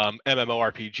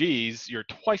MMORPGs, you're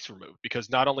twice removed, because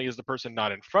not only is the person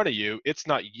not in front of you, it's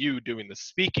not you doing the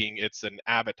speaking, it's an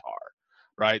avatar.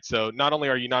 right? So not only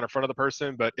are you not in front of the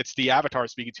person, but it's the avatar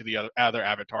speaking to the other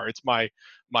avatar. It's my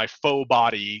faux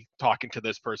body talking to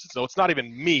this person. So it's not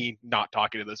even me not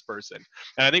talking to this person.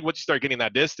 And I think once you start getting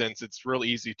that distance, it's real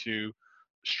easy to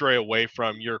stray away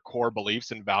from your core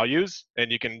beliefs and values,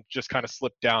 and you can just kind of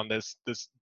slip down this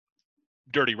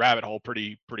dirty rabbit hole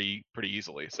pretty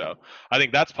easily. So I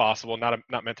think that's possible. Not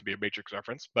meant to be a Matrix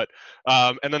reference, but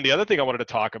and then the other thing I wanted to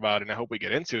talk about, and I hope we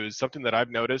get into, is something that I've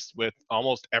noticed with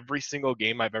almost every single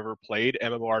game I've ever played,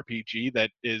 MMORPG, that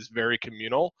is very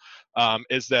communal,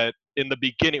 is that in the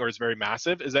beginning, or is very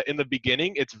massive, is that in the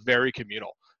beginning it's very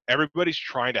communal. Everybody's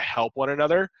trying to help one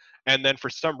another, and then for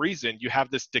some reason you have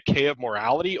this decay of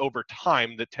morality over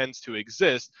time that tends to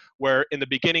exist, where in the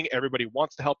beginning everybody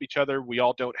wants to help each other. We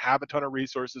all don't have a ton of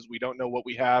resources. We don't know what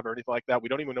we have or anything like that. We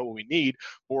don't even know what we need,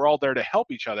 but we're all there to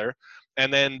help each other.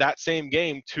 And then that same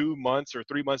game, 2 months or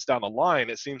 3 months down the line,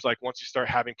 it seems like once you start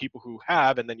having people who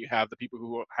have, and then you have the people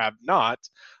who have not,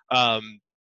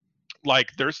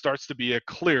 like there starts to be a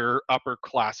clear upper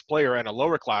class player and a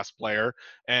lower class player,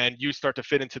 and you start to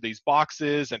fit into these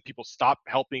boxes, and people stop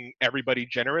helping everybody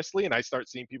generously, and I start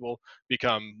seeing people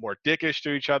become more dickish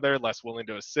to each other, less willing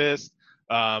to assist.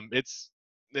 It's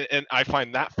and I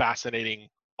find that fascinating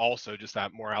also, just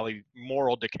that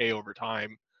moral decay over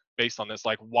time based on this.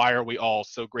 Like, why are we all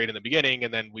so great in the beginning,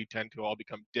 and then we tend to all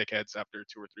become dickheads after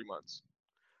 2 or 3 months?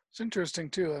 It's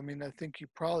interesting too. I mean, I think you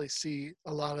probably see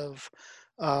a lot of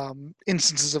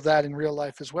instances of that in real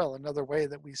life as well. Another way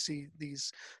that we see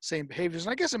these same behaviors,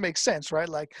 and I guess it makes sense, right?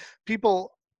 Like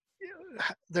people,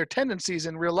 their tendencies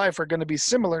in real life are going to be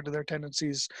similar to their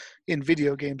tendencies in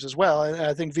video games as well. And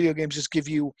I think video games just give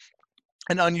you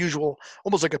an unusual,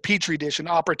 almost like a petri dish, an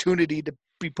opportunity to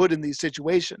be put in these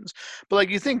situations. But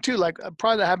like you think too, like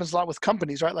probably that happens a lot with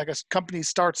companies, right? Like a company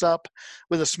starts up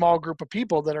with a small group of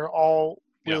people that are all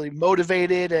Yeah. really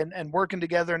motivated and working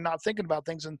together and not thinking about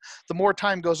things. And the more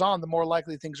time goes on, the more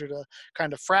likely things are to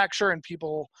kind of fracture and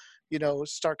people,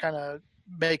 start kind of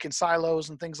making silos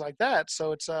and things like that.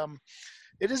 So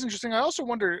it is interesting. I also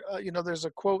wonder, there's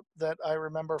a quote that I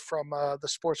remember from the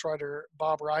sports writer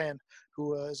Bob Ryan,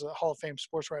 who is a Hall of Fame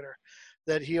sports writer,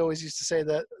 that he always used to say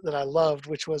that I loved,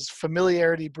 which was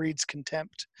familiarity breeds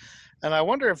contempt. And I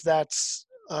wonder if that's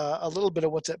a little bit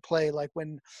of what's at play. Like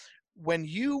when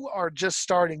you are just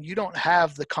starting, you don't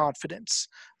have the confidence.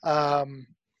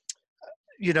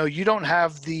 You don't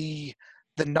have the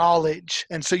knowledge,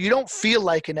 and so you don't feel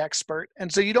like an expert,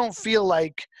 and so you don't feel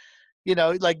like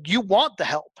like you want the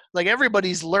help. Like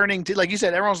everybody's learning to, like you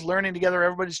said, everyone's learning together.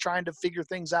 Everybody's trying to figure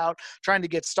things out, trying to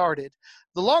get started.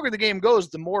 The longer the game goes,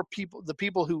 the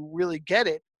people who really get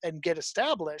it and get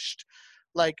established,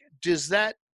 like, does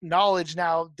that knowledge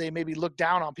now they maybe look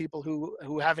down on people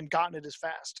who haven't gotten it as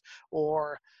fast,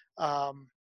 or,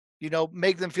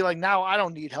 make them feel like, now I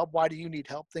don't need help. Why do you need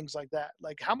help? Things like that.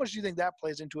 Like, how much do you think that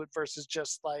plays into it versus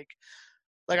just like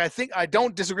I think I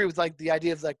don't disagree with like the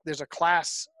idea of like there's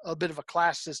a bit of a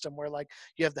class system where like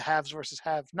you have the haves versus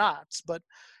have-nots, but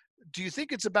do you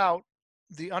think it's about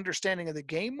the understanding of the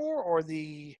game more, or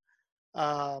the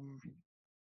um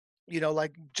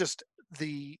like just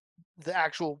the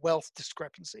actual wealth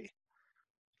discrepancy?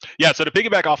 Yeah, so to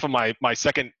piggyback off of my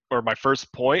second or my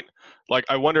first point, like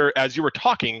I wonder, as you were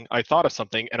talking, I thought of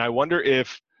something, and I wonder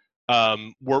if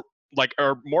we're like,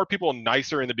 are more people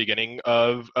nicer in the beginning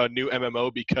of a new MMO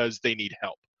because they need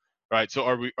help, right? So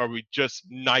are we just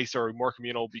nice, or are we more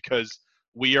communal because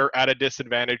we are at a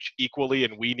disadvantage equally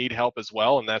and we need help as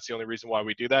well, and that's the only reason why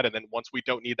we do that. And then once we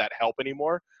don't need that help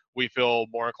anymore, we feel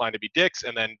more inclined to be dicks,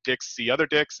 and then dicks see other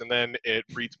dicks, and then it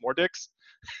breeds more dicks,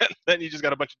 and then you just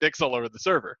got a bunch of dicks all over the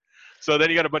server. So then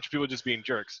you got a bunch of people just being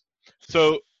jerks.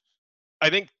 So I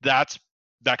think that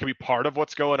could be part of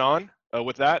what's going on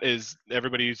with that, is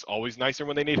everybody's always nicer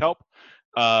when they need help.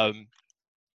 Um,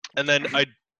 and then I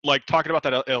like talking about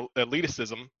that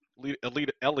elitism,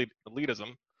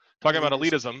 elitism, talking about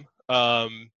elitism.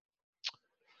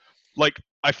 Like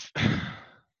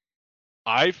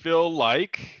I feel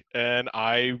like, and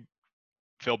I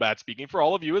feel bad speaking for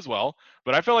all of you as well,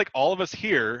 but I feel like all of us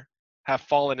here have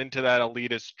fallen into that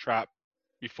elitist trap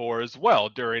before as well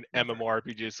during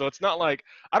MMORPGs. So it's not like,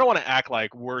 I don't want to act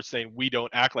like we're saying we don't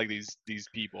act like these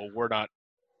people. We're not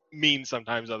mean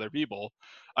sometimes to other people.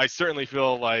 I certainly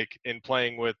feel like in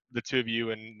playing with the two of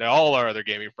you and all our other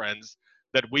gaming friends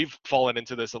that we've fallen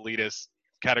into this elitist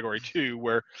category too,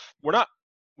 where we're not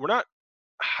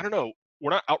I don't know,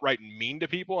 we're not outright mean to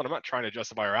people, and I'm not trying to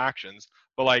justify our actions,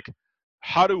 but like,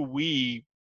 how do we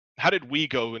how did we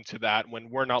go into that when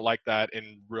we're not like that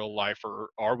in real life, or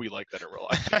are we like that in real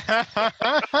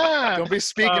life? Don't be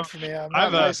speaking for me. I'm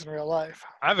not nice in real life.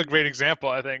 I have a great example,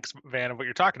 I think, Van, of what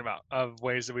you're talking about, of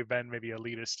ways that we've been maybe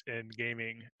elitist in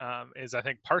gaming, is I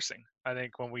think parsing. I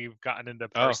think when we've gotten into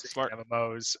parsing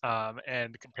MMOs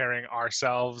and comparing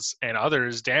ourselves and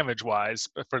others damage-wise,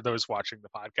 for those watching the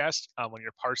podcast, when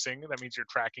you're parsing, that means you're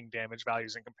tracking damage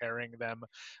values and comparing them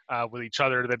with each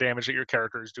other, the damage that your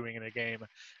character is doing in a game.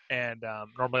 And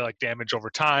normally like damage over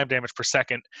time, damage per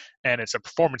second, and it's a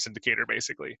performance indicator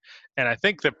basically. And I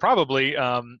think that probably,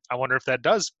 I wonder if that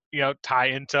does, tie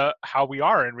into how we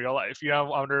are in real life. I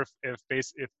wonder if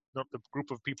the group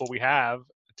of people we have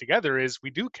together is we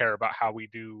do care about how we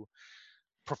do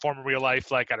perform in real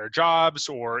life, like at our jobs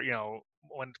or,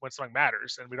 when something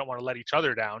matters, and we don't want to let each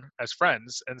other down as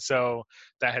friends. And so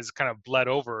that has kind of bled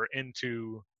over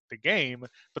into the game. But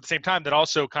at the same time, that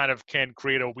also kind of can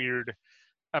create a weird,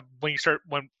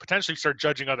 when potentially start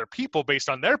judging other people based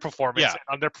on their performance,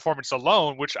 on their performance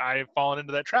alone, which I've fallen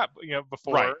into that trap,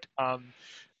 before. Right.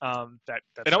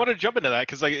 And I want to jump into that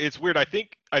because it's weird. I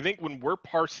think when we're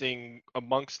parsing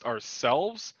amongst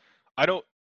ourselves,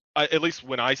 at least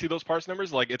when I see those parse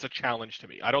numbers, like it's a challenge to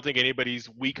me. I don't think anybody's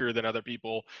weaker than other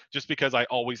people just because I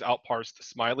always outparsed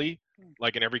Smiley,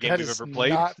 like in every game we've ever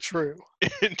played. Not true.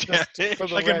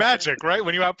 Like in Magic, right?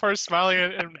 When you outparse Smiley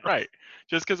and right.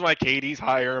 Just because my KD's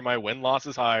higher, my win-loss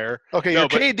is higher. Okay, your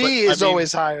KD is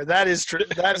always higher. That is true.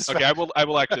 That is okay. I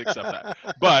will actually accept that.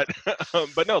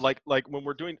 But no, like when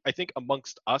we're doing, I think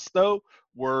amongst us though,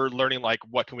 we're learning like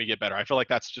what can we get better. I feel like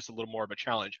that's just a little more of a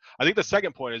challenge. I think the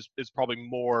second point is probably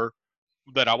more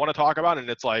that I want to talk about, and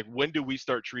it's like, when do we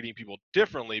start treating people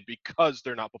differently because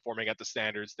they're not performing at the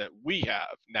standards that we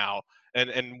have now,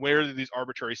 and where do these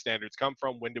arbitrary standards come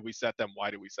from? When do we set them? Why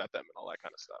do we set them? And all that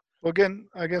kind of stuff. Well, again,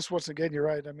 I guess once again, you're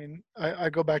right. I mean, I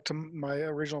go back to my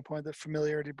original point that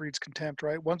familiarity breeds contempt,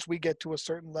 right? Once we get to a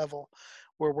certain level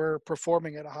where we're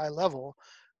performing at a high level,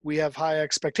 we have high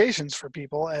expectations for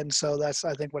people, and so that's,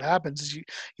 I think, what happens is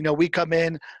we come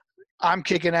in. I'm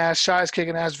kicking ass, Shy's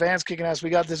kicking ass, Van's kicking ass.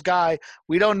 We got this guy.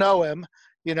 We don't know him.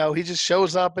 He just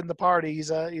shows up in the party.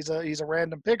 He's a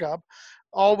random pickup.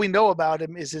 All we know about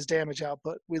him is his damage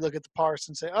output. We look at the parse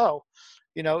and say, oh,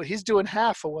 he's doing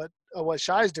half of what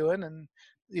Shy's doing, and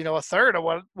a third of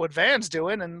what Van's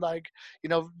doing, and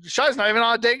Shy's not even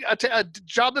on a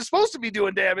job that's supposed to be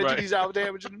doing damage, right. And he's out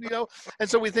damaging, and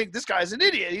so we think this guy's an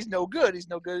idiot. He's no good. He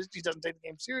doesn't take the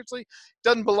game seriously.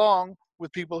 Doesn't belong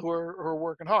with people who are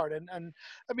working hard. And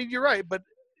I mean, you're right, but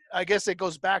I guess it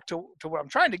goes back to what I'm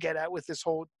trying to get at with this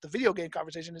the video game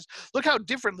conversation is, look how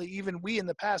differently even we in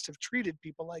the past have treated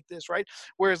people like this, right?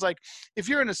 Whereas like, if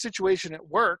you're in a situation at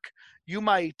work, you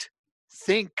might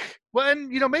think, well, and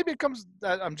maybe it comes,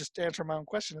 I'm just answering my own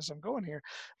question as I'm going here.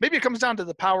 Maybe it comes down to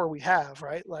the power we have,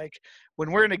 right? Like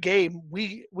when we're in a game,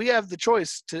 we have the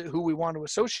choice to who we want to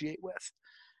associate with.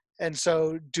 And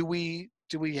so do we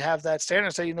have that standard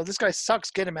and say, this guy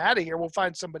sucks, get him out of here, we'll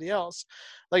find somebody else?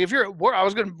 Like if you're at work, I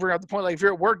was going to bring up the point, like if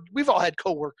you're at work, we've all had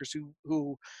coworkers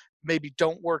who maybe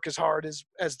don't work as hard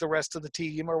as the rest of the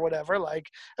team or whatever. Like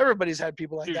everybody's had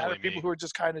people like that, or people who are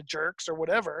just kind of jerks or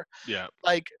whatever. Yeah.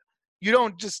 Like you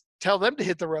don't just tell them to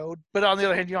hit the road, but on the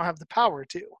other hand, you don't have the power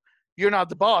to. You're not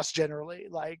the boss generally.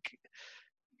 Like,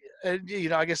 I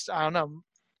guess, I don't know.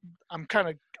 I'm kind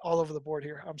of all over the board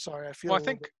here. I'm sorry. I feel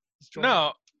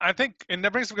I think, and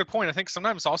that brings up a good point. I think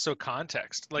sometimes also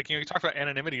context. Like, you talked about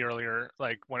anonymity earlier,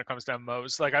 like when it comes to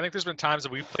MMOs. Like, I think there's been times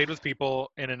that we've played with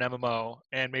people in an MMO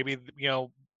and maybe,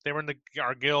 they were in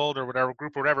our guild or whatever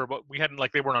group or whatever, but we hadn't,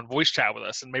 like, they weren't on voice chat with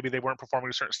us, and maybe they weren't performing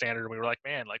to a certain standard, and we were like,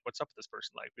 man, like, what's up with this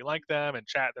person? Like, we like them and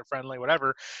chat, they're friendly,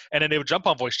 whatever. And then they would jump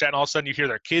on voice chat, and all of a sudden you hear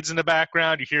their kids in the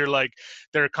background, you hear like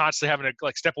they're constantly having to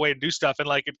like step away and do stuff, and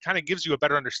like it kind of gives you a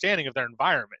better understanding of their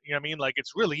environment. You know what I mean? Like,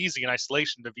 it's really easy in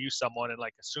isolation to view someone and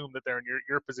like assume that they're in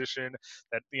your position,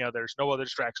 that there's no other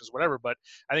distractions, whatever. But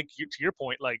I think to your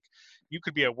point, like, you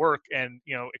could be at work and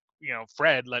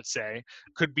Fred, let's say,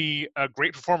 could be a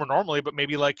great performer normally, but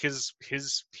maybe like he's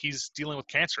dealing with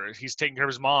cancer. He's taking care of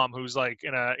his mom, who's like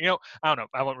in a, I don't know.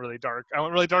 I went really dark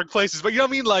places, but you know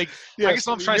what I mean? Like, yes, I guess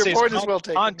what I'm trying to say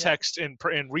is context in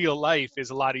real life is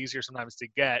a lot easier sometimes to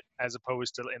get, as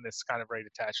opposed to in this kind of very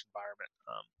detached environment.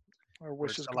 Or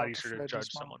which is a lot easier to judge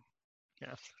someone.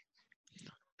 Yeah.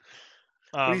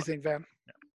 What do you think, Van?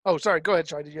 Yeah. Oh, sorry. Go ahead,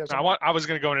 Charlie. Did you have something? I was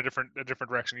going to go in a different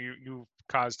direction. You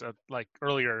caused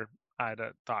earlier. I had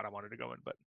a thought I wanted to go in,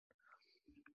 but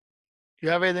you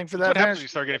have anything for that? What happens when you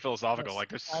start getting philosophical? Like,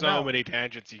 there's so many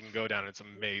tangents you can go down. It's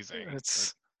amazing.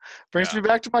 Brings me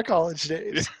back to my college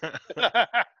days. No,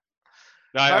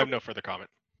 I have no further comment.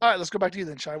 All right, let's go back to you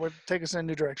then, Shai. Take us in a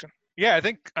new direction. Yeah, I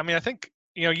think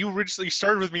you originally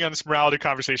started with me on this morality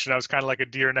conversation. I was kind of like a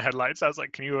deer in the headlights. I was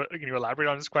like, can you elaborate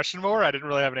on this question more? I didn't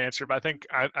really have an answer, but I think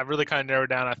I really kind of narrowed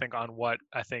down. I think on what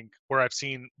I think where I've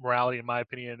seen morality, in my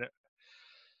opinion,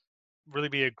 really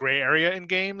be a gray area in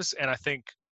games, and I think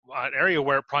an area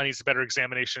where it probably needs a better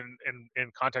examination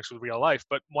in context with real life.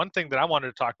 But one thing that I wanted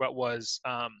to talk about was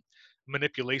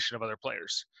manipulation of other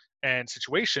players and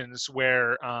situations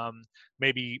where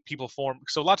maybe people form.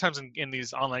 So a lot of times in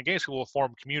these online games, people will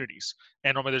form communities,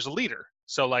 and normally there's a leader.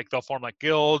 So like they'll form like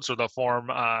guilds, or they'll form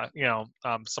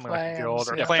something like a guild,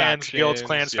 or yeah. clans, guilds,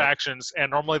 clans, Yep. factions,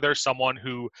 and normally there's someone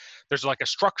who there's like a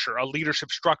structure, a leadership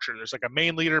structure. There's like a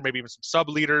main leader, maybe even some sub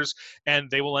leaders,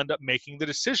 and they will end up making the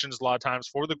decisions a lot of times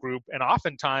for the group. And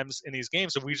oftentimes in these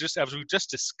games, as we just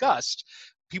discussed,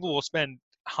 people will spend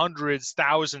hundreds,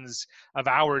 thousands of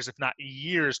hours, if not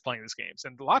years, playing these games,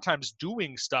 and a lot of times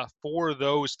doing stuff for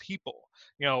those people.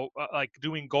 Like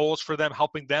doing goals for them,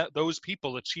 helping those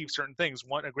people achieve certain things.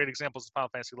 A great example is Final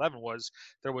Fantasy XI was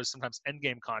there was sometimes end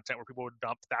game content where people would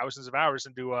dump thousands of hours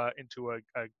into a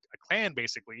clan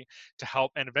basically to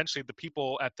help, and eventually the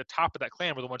people at the top of that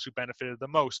clan were the ones who benefited the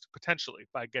most potentially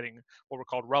by getting what were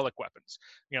called relic weapons.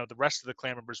 The rest of the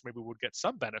clan members maybe would get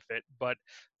some benefit, but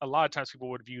a lot of times people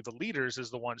would view the leaders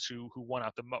as the ones who won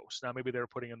out the most. Now maybe they were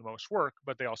putting in the most work,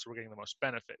 but they also were getting the most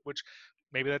benefit, which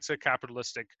maybe that's a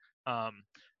capitalistic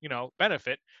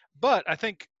benefit. But I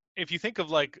think if you think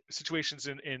of like situations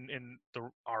in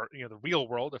the real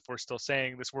world, if we're still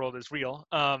saying this world is real,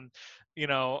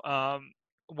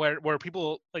 where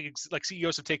people like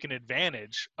CEOs have taken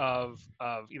advantage of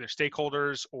either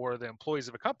stakeholders or the employees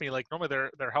of a company, like normally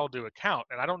they're held to account.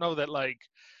 And I don't know that, like,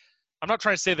 I'm not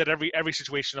trying to say that every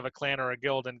situation of a clan or a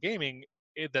guild in gaming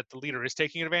that the leader is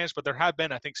taking advantage, but there have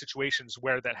been, I think, situations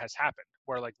where that has happened,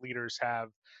 where like leaders have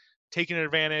taken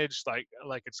advantage,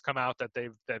 like it's come out that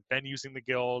they've been using the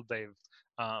guild, they've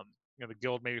the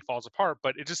guild maybe falls apart.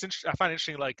 But it just I find it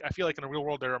interesting, like I feel like in the real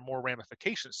world there are more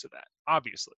ramifications to that,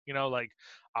 obviously. Like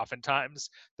oftentimes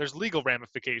there's legal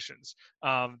ramifications.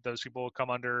 Those people come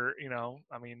under,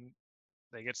 I mean,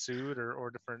 they get sued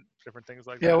or different things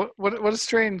like Yeah, that. what a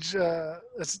strange.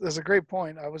 That's a great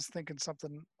point. I was thinking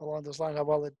something along those lines.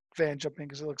 I'll let Van jump in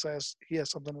because it looks like he has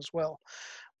something as well.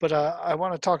 But I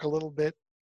want to talk a little bit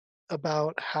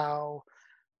about how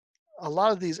a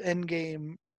lot of these end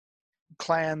game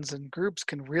clans and groups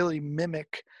can really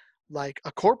mimic like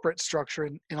a corporate structure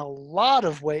in a lot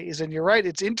of ways. And you're right,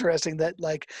 it's interesting that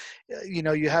like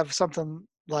you have something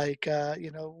like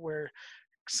where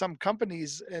some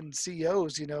companies and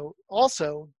CEOs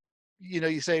also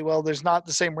you say, well, there's not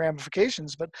the same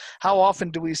ramifications, but how often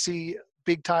do we see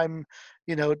big time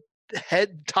you know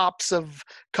head tops of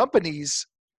companies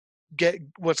get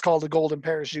what's called a golden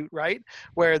parachute, right?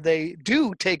 Where they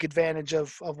do take advantage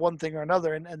of one thing or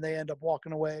another, and they end up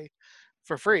walking away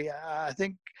for free. I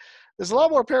think there's a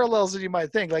lot more parallels than you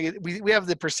might think. Like we have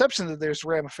the perception that there's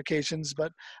ramifications,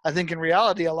 but I think in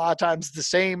reality, a lot of times the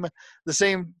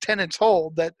same tenets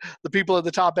hold, that the people at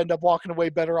the top end up walking away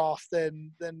better off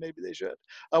than maybe they should.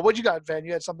 What you got, Van?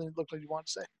 You had something that looked like you wanted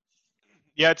to say.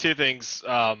 Yeah, two things.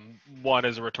 One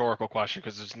is a rhetorical question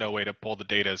because there's no way to pull the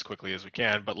data as quickly as we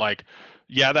can. But like,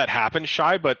 yeah, that happens,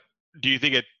 Shy. But do you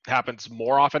think it happens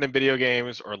more often in video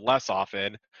games or less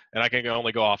often? And I can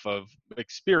only go off of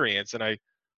experience. And I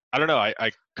don't know. I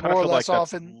kind More of or feel like less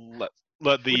that's often.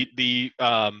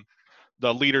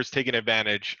 the leaders taking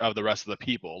advantage of the rest of the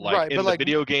people. Like Right, in but the like,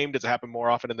 video game, does it happen more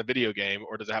often in the video game,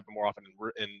 or does it happen more often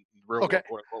in real okay,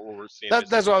 world? What we're seeing that's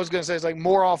what I was going to say. Is like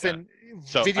more yeah. often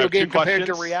So I video have two game compared to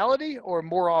questions. reality, or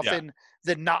more Yeah. often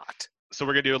than not. So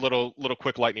we're gonna do a little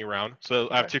quick lightning round. So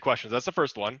I have Okay. two questions. That's the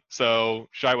first one. So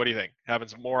Shai, what do you think?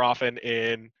 Happens more often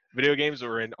in video games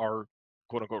or in our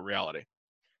quote unquote reality?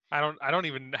 I don't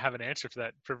even have an answer for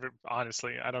that.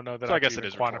 Honestly, I don't know that So I I could guess it even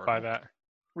is quantify rhetorical. that. Yeah.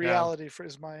 Reality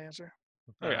is my answer.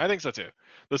 Okay, I think so too.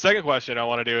 The second question I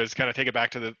want to do is kind of take it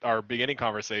back to our beginning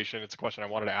conversation. It's a question I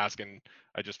wanted to ask and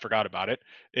I just forgot about it.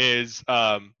 Is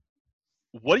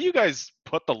what do you guys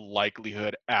put the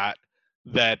likelihood at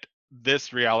that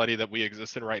this reality that we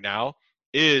exist in right now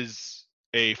is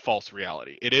a false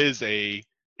reality? It is a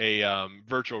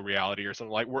virtual reality or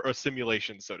something, like we're a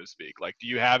simulation, so to speak. Like, do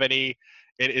you have any?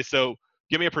 So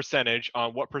give me a percentage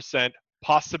on what percent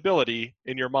possibility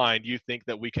in your mind you think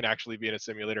that we can actually be in a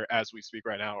simulator as we speak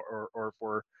right now, or if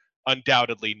we're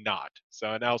undoubtedly not.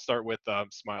 So, and I'll start with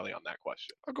Smiley on that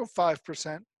question. I'll go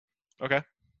 5%. Okay.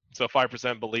 So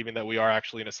 5% believing that we are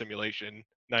actually in a simulation,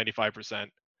 95%.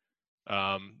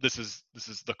 This is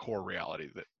the core reality,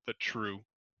 the true.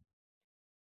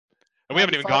 And we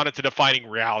haven't even 95? gone into defining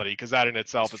reality because that in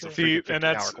itself That's is a true. freaking See, and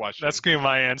 15-hour question. that's gonna be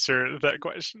my answer to that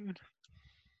question.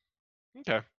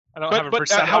 Okay. I don't have a But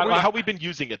percent. how we've been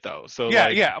using it though? So Yeah,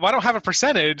 like, yeah. Well, I don't have a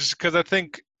percentage because I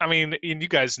think, I mean, and you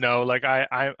guys know, like I'm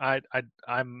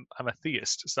a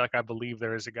theist. It's like I believe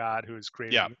there is a God who has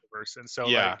created Yeah. the universe, and so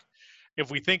yeah, like if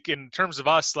we think in terms of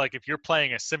us, like if you're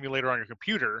playing a simulator on your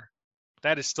computer,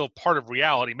 that is still part of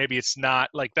reality. Maybe it's not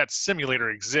like that simulator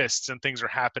exists and things are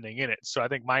happening in it. So I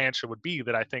think my answer would be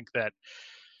that I think that,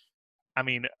 I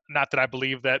mean, not that I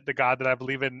believe that the God that I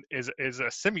believe in is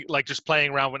a like just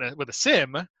playing around with a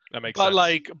sim, that makes but sense.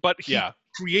 like, but he Yeah.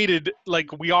 created, like,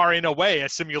 we are in a way a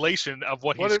simulation of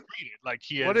what What he's if- created. Like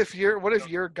he What is. if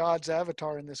you're God's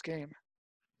avatar in this game?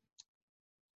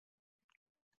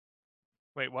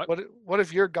 Wait, what? What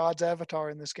if you're God's avatar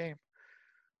in this game?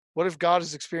 What if God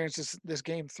has experienced this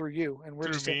game through you and we're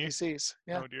Through just me? NPCs?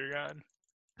 Yeah. Oh dear God.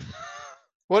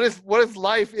 What if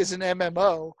life is an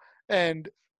MMO and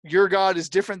your God is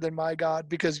different than my God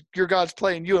because your God's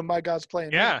playing you and my God's playing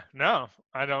me? Yeah. No,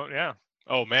 I don't. Yeah.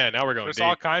 Oh man, now we're going There's deep.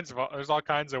 all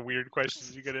kinds of weird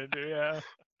questions you get into. Yeah.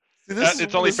 See,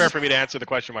 It's only fair for me to answer the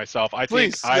question myself. I think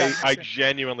Please, yeah, I sure.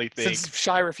 genuinely think Since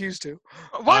Shy refused to.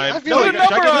 What? I'm- I feel no, Put a like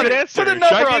Shai number gave a on good it. answer. Put a Shai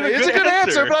number gave on a it. It's a good good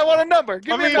answer, answer. but I want a number.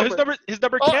 Give me a mean, number. his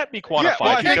number Oh, can't be quantified Yeah,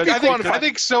 well, Can't because be I quantified.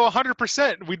 think so.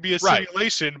 100% we'd be a Right.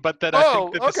 simulation, but that I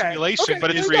think that the okay. simulation Okay, But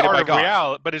it's is created part by of God.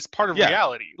 reality. But it's part of Yeah.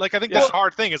 reality. Like I think Yeah. that's the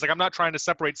hard thing. Is like I'm not trying to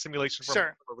separate simulation from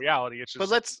Sure. reality. It's just.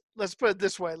 But let's put it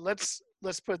this way. Let's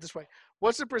put it this way.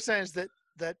 What's the percentage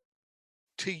that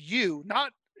to you,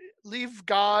 not leave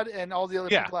God and all the other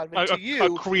Yeah, people out of it, to a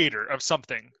you, creator of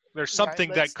something. There's right, something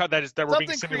let's- that we're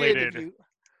being something creative simulated, you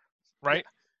right?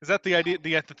 Is that the idea?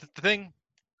 The thing?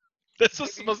 This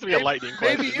was supposed to be a lightning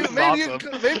question. maybe This is maybe awesome.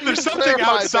 maybe you There's can something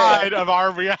clarify outside that. of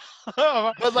our reality.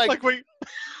 But like wait,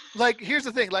 here's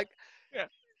the thing, like Yeah.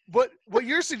 what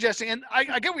you're suggesting, and I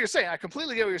get what you're saying. I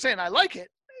completely get what you're saying. I like it.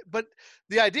 But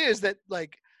the idea is that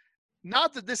like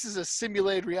not that this is a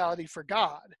simulated reality for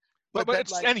God, but but that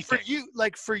it's like anything.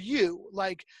 for you,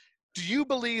 like do you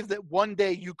believe that one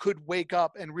day you could wake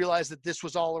up and realize that this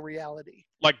was all a reality?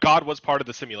 Like God was part of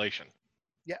the simulation.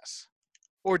 Yes.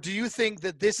 Or do you think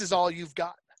that this is all you've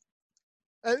got?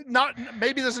 Not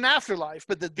maybe there's an afterlife,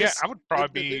 but that this I would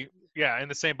probably the- be in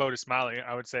the same boat as Smiley.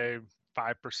 I would say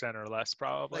 5% or less,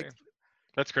 probably. Like,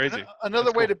 That's crazy. Another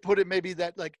That's way cool. to put it may be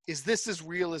that like, is this as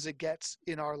real as it gets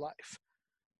in our life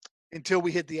until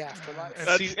we hit the afterlife? And,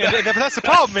 That's- see, and that's the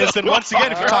problem is then once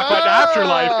again, if you talk about the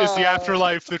afterlife, is the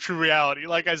afterlife the true reality?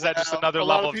 Like, is that just another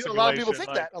level of simulation? A lot of people think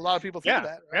Like, that. A lot of people think Yeah,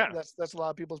 that. Right? yeah. That's a lot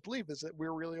of people's belief is that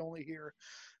we're really only here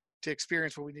to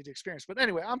experience what we need to experience. But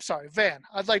anyway, I'm sorry, Van.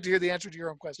 I'd like to hear the answer to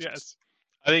your own question. Yes.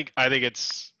 I think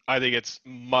it's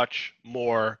much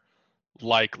more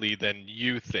likely than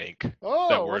you think that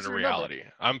Oh, we're what's in a your number? reality.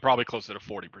 I'm probably closer to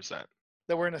 40%.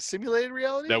 That we're in a simulated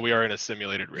reality? That we are in a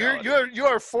simulated reality. You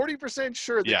are 40%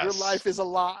 sure that your Yes. life is a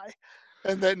lie,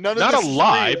 and that none of Not this a is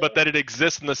lie, real. but that it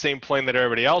exists in the same plane that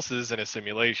everybody else is in a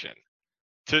simulation,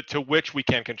 to which we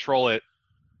can control it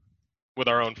with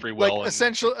our own free will. Like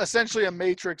essentially a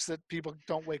matrix that people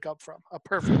don't wake up from, a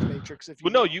perfect matrix. If you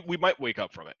Well, no, will. we might wake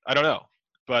up from it. I don't know,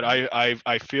 but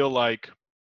I feel like,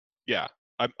 yeah.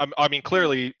 I mean,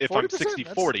 clearly, if I'm 40%,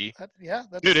 60-40,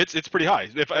 that's dude, it's pretty high.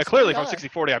 If that's clearly, if pretty I'm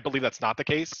high. 60-40, I believe that's not the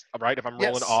case, right? If I'm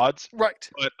rolling Yes. odds, right.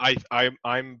 but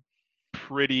I'm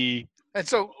pretty And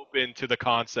so open to the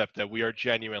concept that we are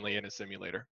genuinely in a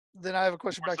simulator. then I have a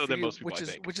question More back so for than you, most people, I which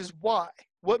think. is why?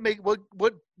 What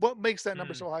makes that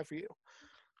number so high for you?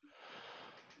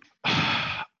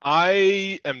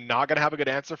 I am not gonna have a good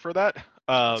answer for that.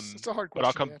 It's a hard But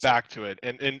I'll question. come to answer. back to it,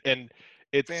 and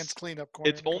it's Van's cleanup corner.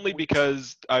 it's in a couple only weeks.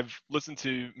 because I've listened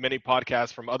to many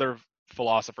podcasts from other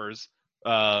philosophers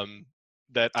on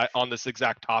this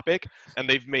exact topic, and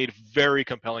they've made very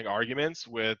compelling arguments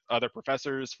with other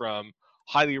professors from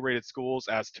highly rated schools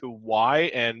as to why.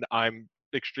 And I'm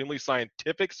extremely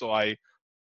scientific, so I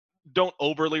don't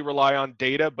overly rely on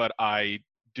data, but I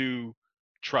do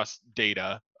trust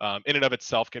data. In and of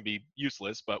itself can be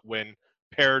useless, but when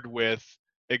paired with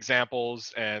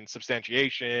examples and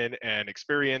substantiation and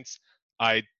experience,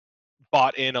 I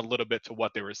bought in a little bit to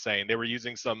what they were saying. They were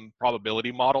using some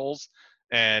probability models,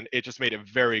 and it just made it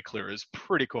very clear. It's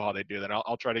pretty cool how they do that.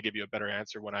 I'll try to give you a better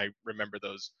answer when I remember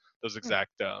those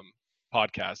exact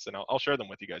podcasts, and I'll share them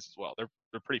with you guys as well.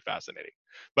 They're pretty fascinating.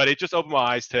 But it just opened my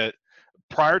eyes to,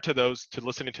 prior to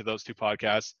listening to those two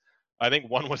podcasts. I think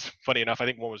one was, funny enough, I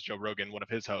think one was Joe Rogan, one of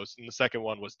his hosts, and the second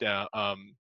one was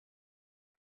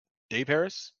Dave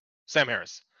Harris, Sam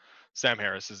Harris. Sam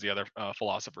Harris is the other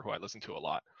philosopher who I listen to a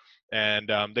lot, and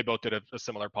they both did a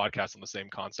similar podcast on the same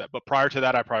concept. But prior to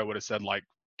that, I probably would have said like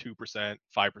 2%,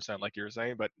 5%, like you were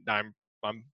saying. But now I'm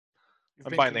You've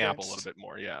I'm been buying the apple a little convinced. bit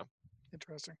more. Yeah.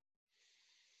 Interesting.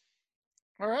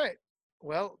 All right.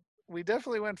 Well, we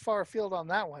definitely went far afield on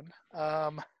that one.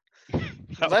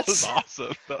 That was Let's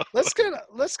awesome. let's get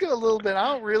a little bit.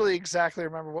 I don't really exactly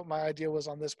remember what my idea was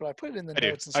on this, but I put it in the I do.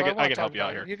 notes, and so I I want can to talk help you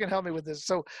out about it. here. You can help me with this.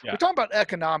 So Yeah. we're talking about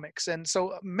economics, and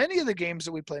so many of the games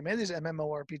that we play, many of these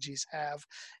MMORPGs have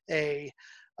a,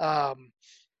 a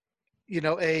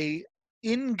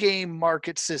in-game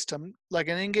market system, like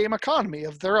an in-game economy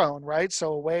of their own, right?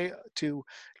 So a way to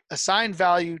assign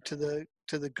value to the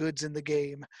goods in the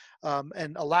game,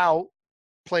 and allow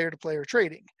player-to-player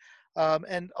trading.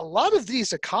 And a lot of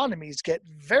these economies get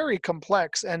very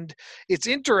complex, and it's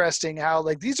interesting how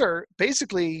like these are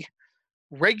basically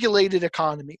regulated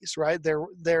economies, right?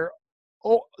 They're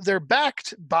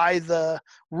backed by the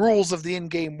rules of the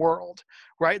in-game world,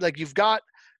 right? Like you've got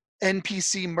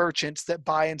NPC merchants that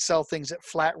buy and sell things at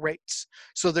flat rates.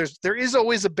 So there is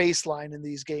always a baseline in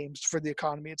these games for the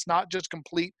economy. It's not just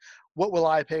complete what will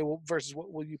I pay versus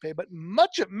what will you pay, but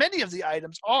many of the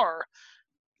items are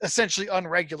essentially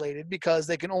unregulated because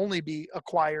they can only be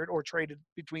acquired or traded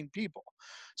between people.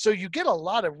 So you get a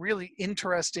lot of really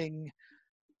interesting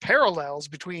parallels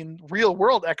between real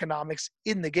world economics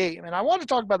in the game. And I want to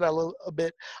talk about that a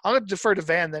bit. I'm going to defer to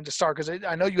Van then to start because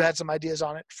I know you had some ideas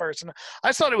on it first. And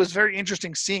I thought it was very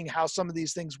interesting seeing how some of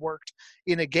these things worked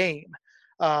in a game.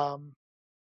 Go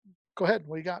ahead.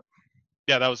 What do you got?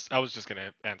 Yeah, I was just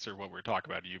gonna answer what we are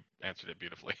talking about. You answered it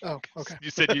beautifully. Oh, okay. You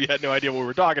said you had no idea what we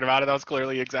were talking about, and that was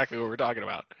clearly exactly what we're talking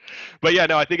about. But yeah,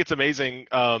 no, I think it's amazing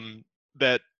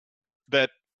that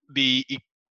that the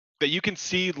that you can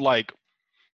see like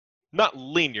not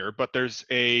linear, but there's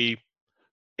a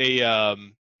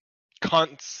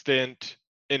constant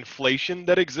inflation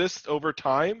that exists over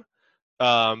time,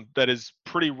 that is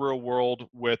pretty real world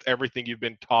with everything you've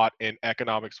been taught in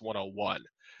economics 101.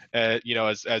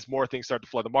 As more things start to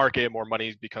flood the market, more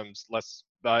money becomes less.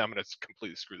 I'm going to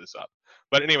completely screw this up.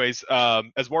 But anyways,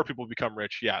 as more people become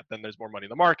rich, yeah, then there's more money in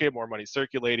the market, more money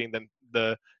circulating, then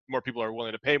the more people are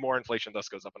willing to pay more, inflation thus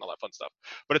goes up and all that fun stuff.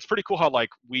 But it's pretty cool how like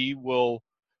we will.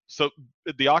 So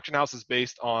the auction house is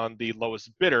based on the lowest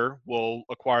bidder will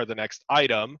acquire the next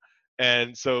item,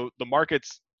 and so the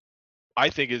market's I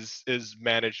think is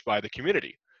managed by the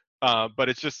community. But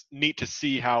it's just neat to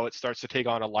see how it starts to take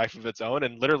on a life of its own.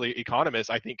 And literally, economists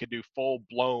I think can do full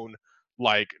blown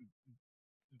like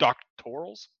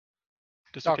doctorals,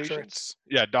 dissertations. Doctorates.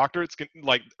 Yeah, doctorates can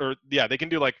they can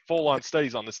do like full on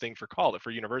studies on this thing for college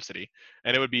for university,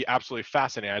 and it would be absolutely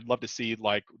fascinating. I'd love to see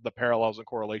like the parallels and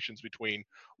correlations between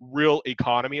real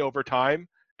economy over time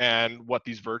and what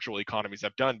these virtual economies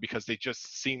have done because they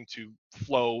just seem to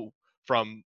flow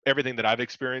from everything that I've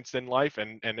experienced in life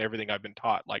and everything I've been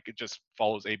taught. Like it just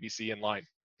follows ABC in line.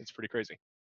 It's pretty crazy.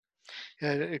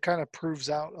 Yeah, it kind of proves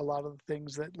out a lot of the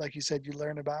things that, like you said, you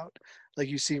learn about. Like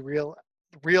you see real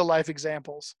life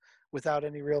examples without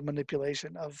any real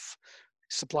manipulation of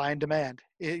supply and demand.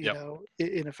 Yep.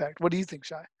 In effect. What do you think,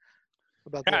 Shai,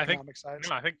 about the Yeah, I think economic side?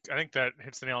 no, I think that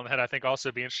hits the nail on the head. I think also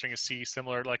it'd be interesting to see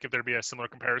similar, like if there'd be a similar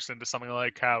comparison to something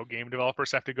like how game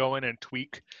developers have to go in and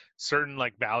tweak certain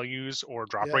like values or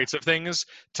drop Yeah. rates of things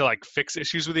to like fix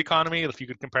issues with the economy. If you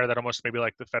could compare that almost maybe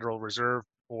like the Federal Reserve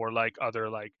or like other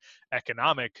like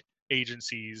economic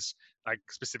agencies, like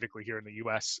specifically here in the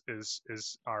U.S. is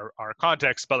our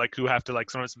context, but like who have to like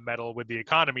sometimes meddle with the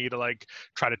economy to like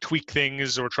try to tweak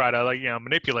things or try to like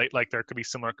manipulate. Like there could be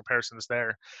similar comparisons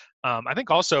there. I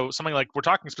think also something like we're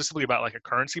talking specifically about like a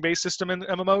currency-based system in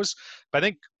MMOs, but I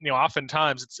think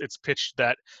oftentimes it's pitched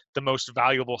that the most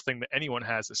valuable thing that anyone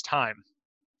has is time,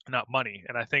 not money.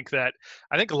 And I think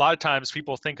a lot of times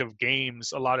people think of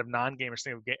games, a lot of non-gamers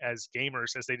think of as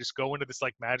gamers as they just go into this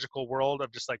like magical world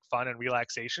of just like fun and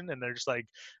relaxation, and they're just like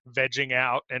vegging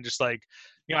out and just like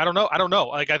I don't know.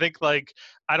 Like I think like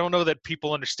I don't know that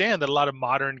people understand that a lot of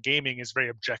modern gaming is very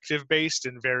objective based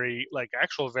and very like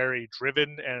very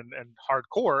driven and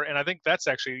hardcore. And I think that's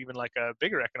actually even like a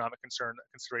bigger economic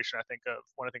consideration. I think of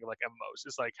when I think of like MMOs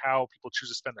is like how people choose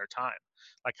to spend their time,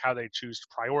 like how they choose to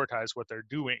prioritize what they're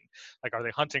doing. Like are they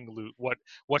hunting loot?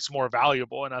 What's more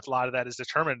valuable? And a lot of that is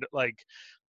determined like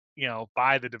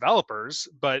by the developers,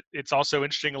 but it's also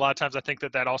interesting a lot of times I think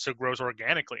that also grows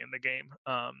organically in the game,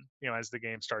 as the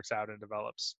game starts out and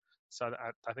develops. So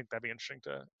I think that'd be interesting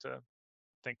to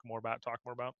think more about, talk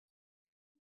more about.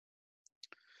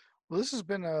 Well, this has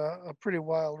been a pretty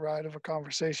wild ride of a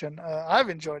conversation. I've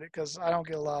enjoyed it because I don't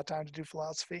get a lot of time to do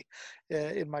philosophy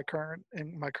in my current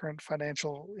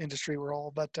financial industry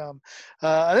role. But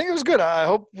I think it was good. I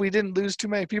hope we didn't lose too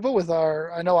many people with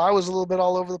our. I know I was a little bit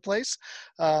all over the place,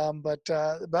 but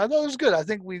I thought it was good. I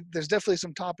think there's definitely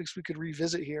some topics we could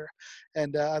revisit here,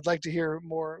 and I'd like to hear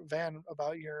more, Van,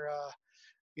 about your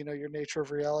your nature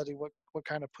of reality. What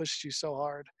kind of pushed you so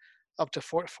hard up to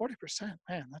 40%?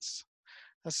 Man, that's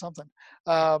something.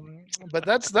 But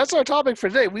that's our topic for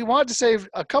today. We wanted to save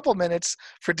a couple minutes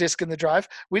for Disc in the Drive.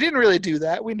 We didn't really do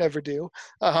that. We never do.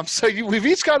 So we've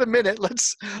each got a minute.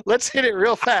 Let's hit it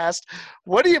real fast.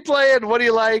 What are you playing? What do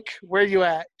you like? Where are you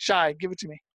at? Shy, give it to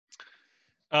me.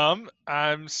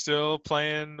 I'm still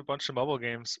playing a bunch of mobile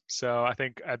games. So I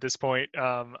think at this point,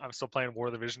 I'm still playing War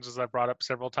of the Visions, as I brought up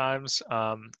several times.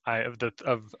 Of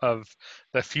the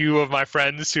few of my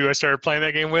friends who I started playing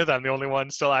that game with, I'm the only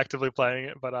one still actively playing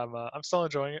it, but I'm still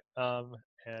enjoying it.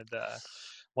 And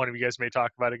one of you guys may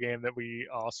talk about a game that we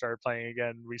all started playing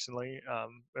again recently.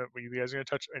 Were you guys gonna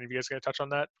touch? Any of you guys gonna touch on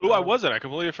that? Oh, I wasn't. I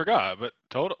completely forgot. But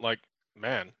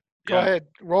man. Go ahead.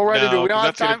 Roll right into it. We don't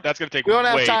have time. That's gonna take. We don't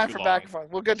have way time too for long. back and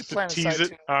forth. We'll get to Planet tease Side it.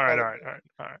 too. All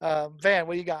right. Van,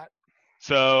 what do you got?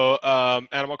 So,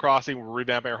 Animal Crossing, we're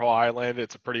revamping our whole island.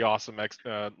 It's a pretty awesome,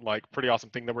 pretty awesome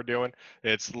thing that we're doing.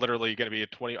 It's literally going to be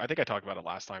I think I talked about it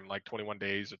last time, like 21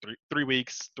 days or 3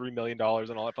 weeks, $3 million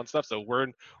and all that fun stuff. So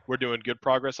we're doing good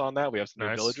progress on that. We have some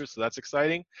new villagers, so that's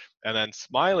exciting. And then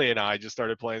Smiley and I just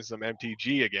started playing some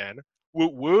MTG again.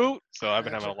 Woot woot! So I've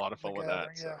been having a lot of fun with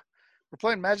that. So. Yeah. We're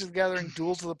playing Magic the Gathering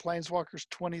Duels of the Planeswalkers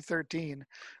 2013,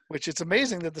 which it's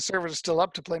amazing that the server is still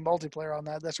up to play multiplayer on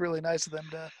that. That's really nice of them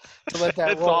to let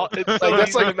that roll.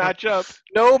 That's like a matchup.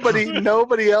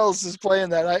 Nobody else is playing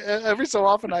that. Every so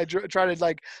often I try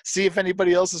to see if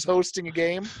anybody else is hosting a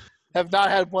game. Have not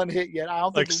had one hit yet. I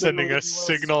don't think sending a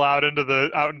signal out into the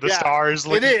stars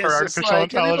looking for artificial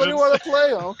intelligence. Anybody want to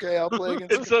play? Okay, I'll play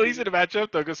against. It's so easy to match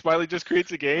up though, because Smiley just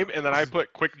creates a game, and then I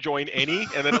put quick join any,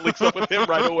 and then it links up with him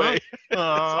right away.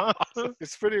 Awesome.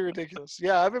 It's pretty ridiculous.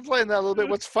 Yeah, I've been playing that a little bit.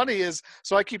 What's funny is,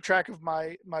 so I keep track of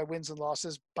my wins and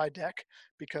losses by deck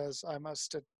because I'm a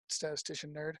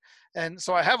statistician nerd, and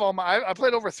so I have I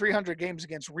played over 300 games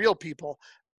against real people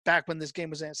back when this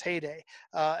game was in its heyday,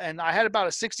 and I had about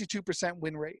a 62%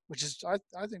 win rate, which is I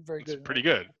think very good. Pretty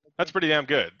good. That's pretty damn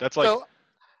good. That's like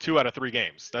 2 out of 3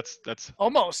 games. That's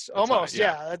almost. High,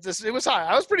 yeah. It was high.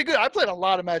 I was pretty good. I played a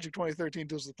lot of Magic 2013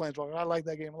 Duels of the Planeswalkers. I like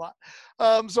that game a lot.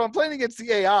 So I'm playing against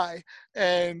the AI,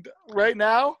 and right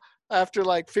now, after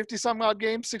like 50 some odd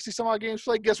games, 60 some odd games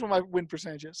played, guess what my win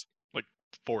percentage is? Like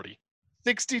 40.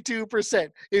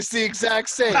 62%. It's the exact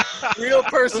same. Real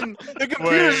person. The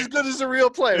computer's as good as a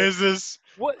real player. Is this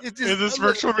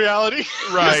virtual reality?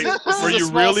 Right. Were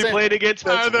you really playing against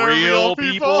real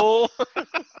people? You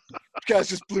guys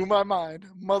just blew my mind.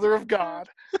 Mother of God.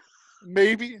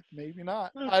 Maybe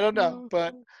not. I don't know.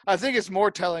 But I think it's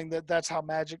more telling that that's how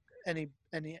Magic any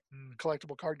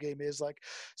collectible card game is. Like,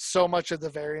 so much of the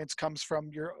variance comes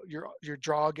from your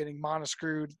draw getting mono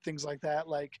screwed, things like that.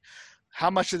 Like, how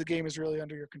much of the game is really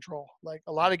under your control? Like,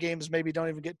 a lot of games maybe don't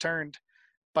even get turned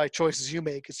by choices you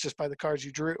make. It's just by the cards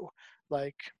you drew.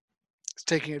 Like, it's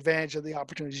taking advantage of the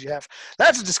opportunities you have.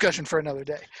 That's a discussion for another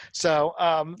day. So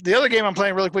the other game I'm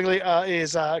playing really quickly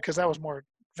is, because that was more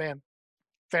Van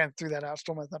threw that out,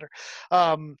 stole my thunder.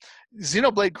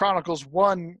 Xenoblade Chronicles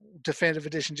 1 Definitive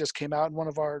Edition just came out, and one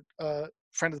of our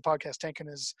friend of the podcast, Tankin,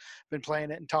 has been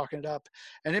playing it and talking it up.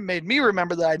 And it made me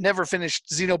remember that I'd never finished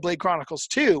Xenoblade Chronicles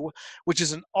 2, which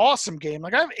is an awesome game.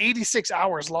 Like, I have 86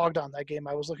 hours logged on that game.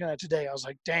 I was looking at it today. I was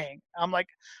like, dang. I'm like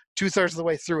 2/3 of the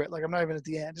way through it. Like, I'm not even at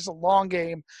the end. It's a long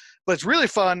game, but it's really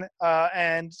fun.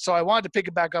 And so I wanted to pick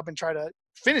it back up and try to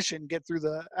finish it and get through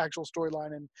the actual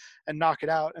storyline and knock it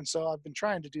out. And so I've been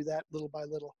trying to do that little by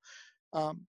little.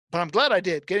 But I'm glad I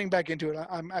did. Getting back into it,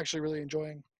 I'm actually really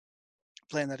enjoying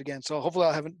playing that again. So hopefully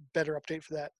I'll have a better update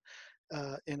for that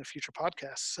in a future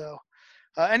podcast. So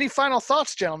any final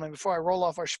thoughts, gentlemen, before I roll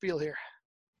off our spiel here?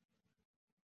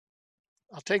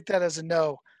 I'll take that as a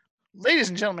no. Ladies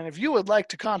and gentlemen, if you would like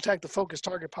to contact the Focus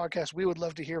Target podcast, we would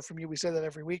love to hear from you. We say that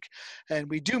every week, and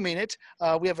we do mean it.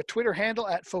 We have a Twitter handle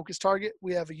at Focus Target.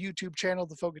 We have a YouTube channel,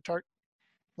 the Focus Target.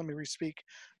 Let me respeak.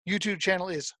 YouTube channel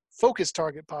is Focus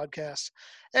Target Podcast,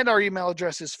 and our email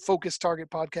address is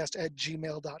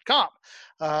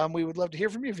focustargetpodcast@gmail.com. We would love to hear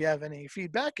from you. If you have any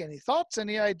feedback, any thoughts,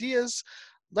 any ideas,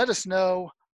 let us know.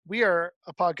 We are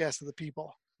a podcast of the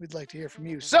people. We'd like to hear from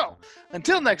you. So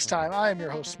until next time, I am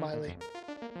your host, Smiley.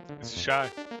 This is Shy.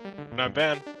 And I'm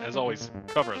Van. As always,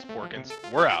 cover us, Porkins.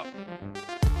 We're out.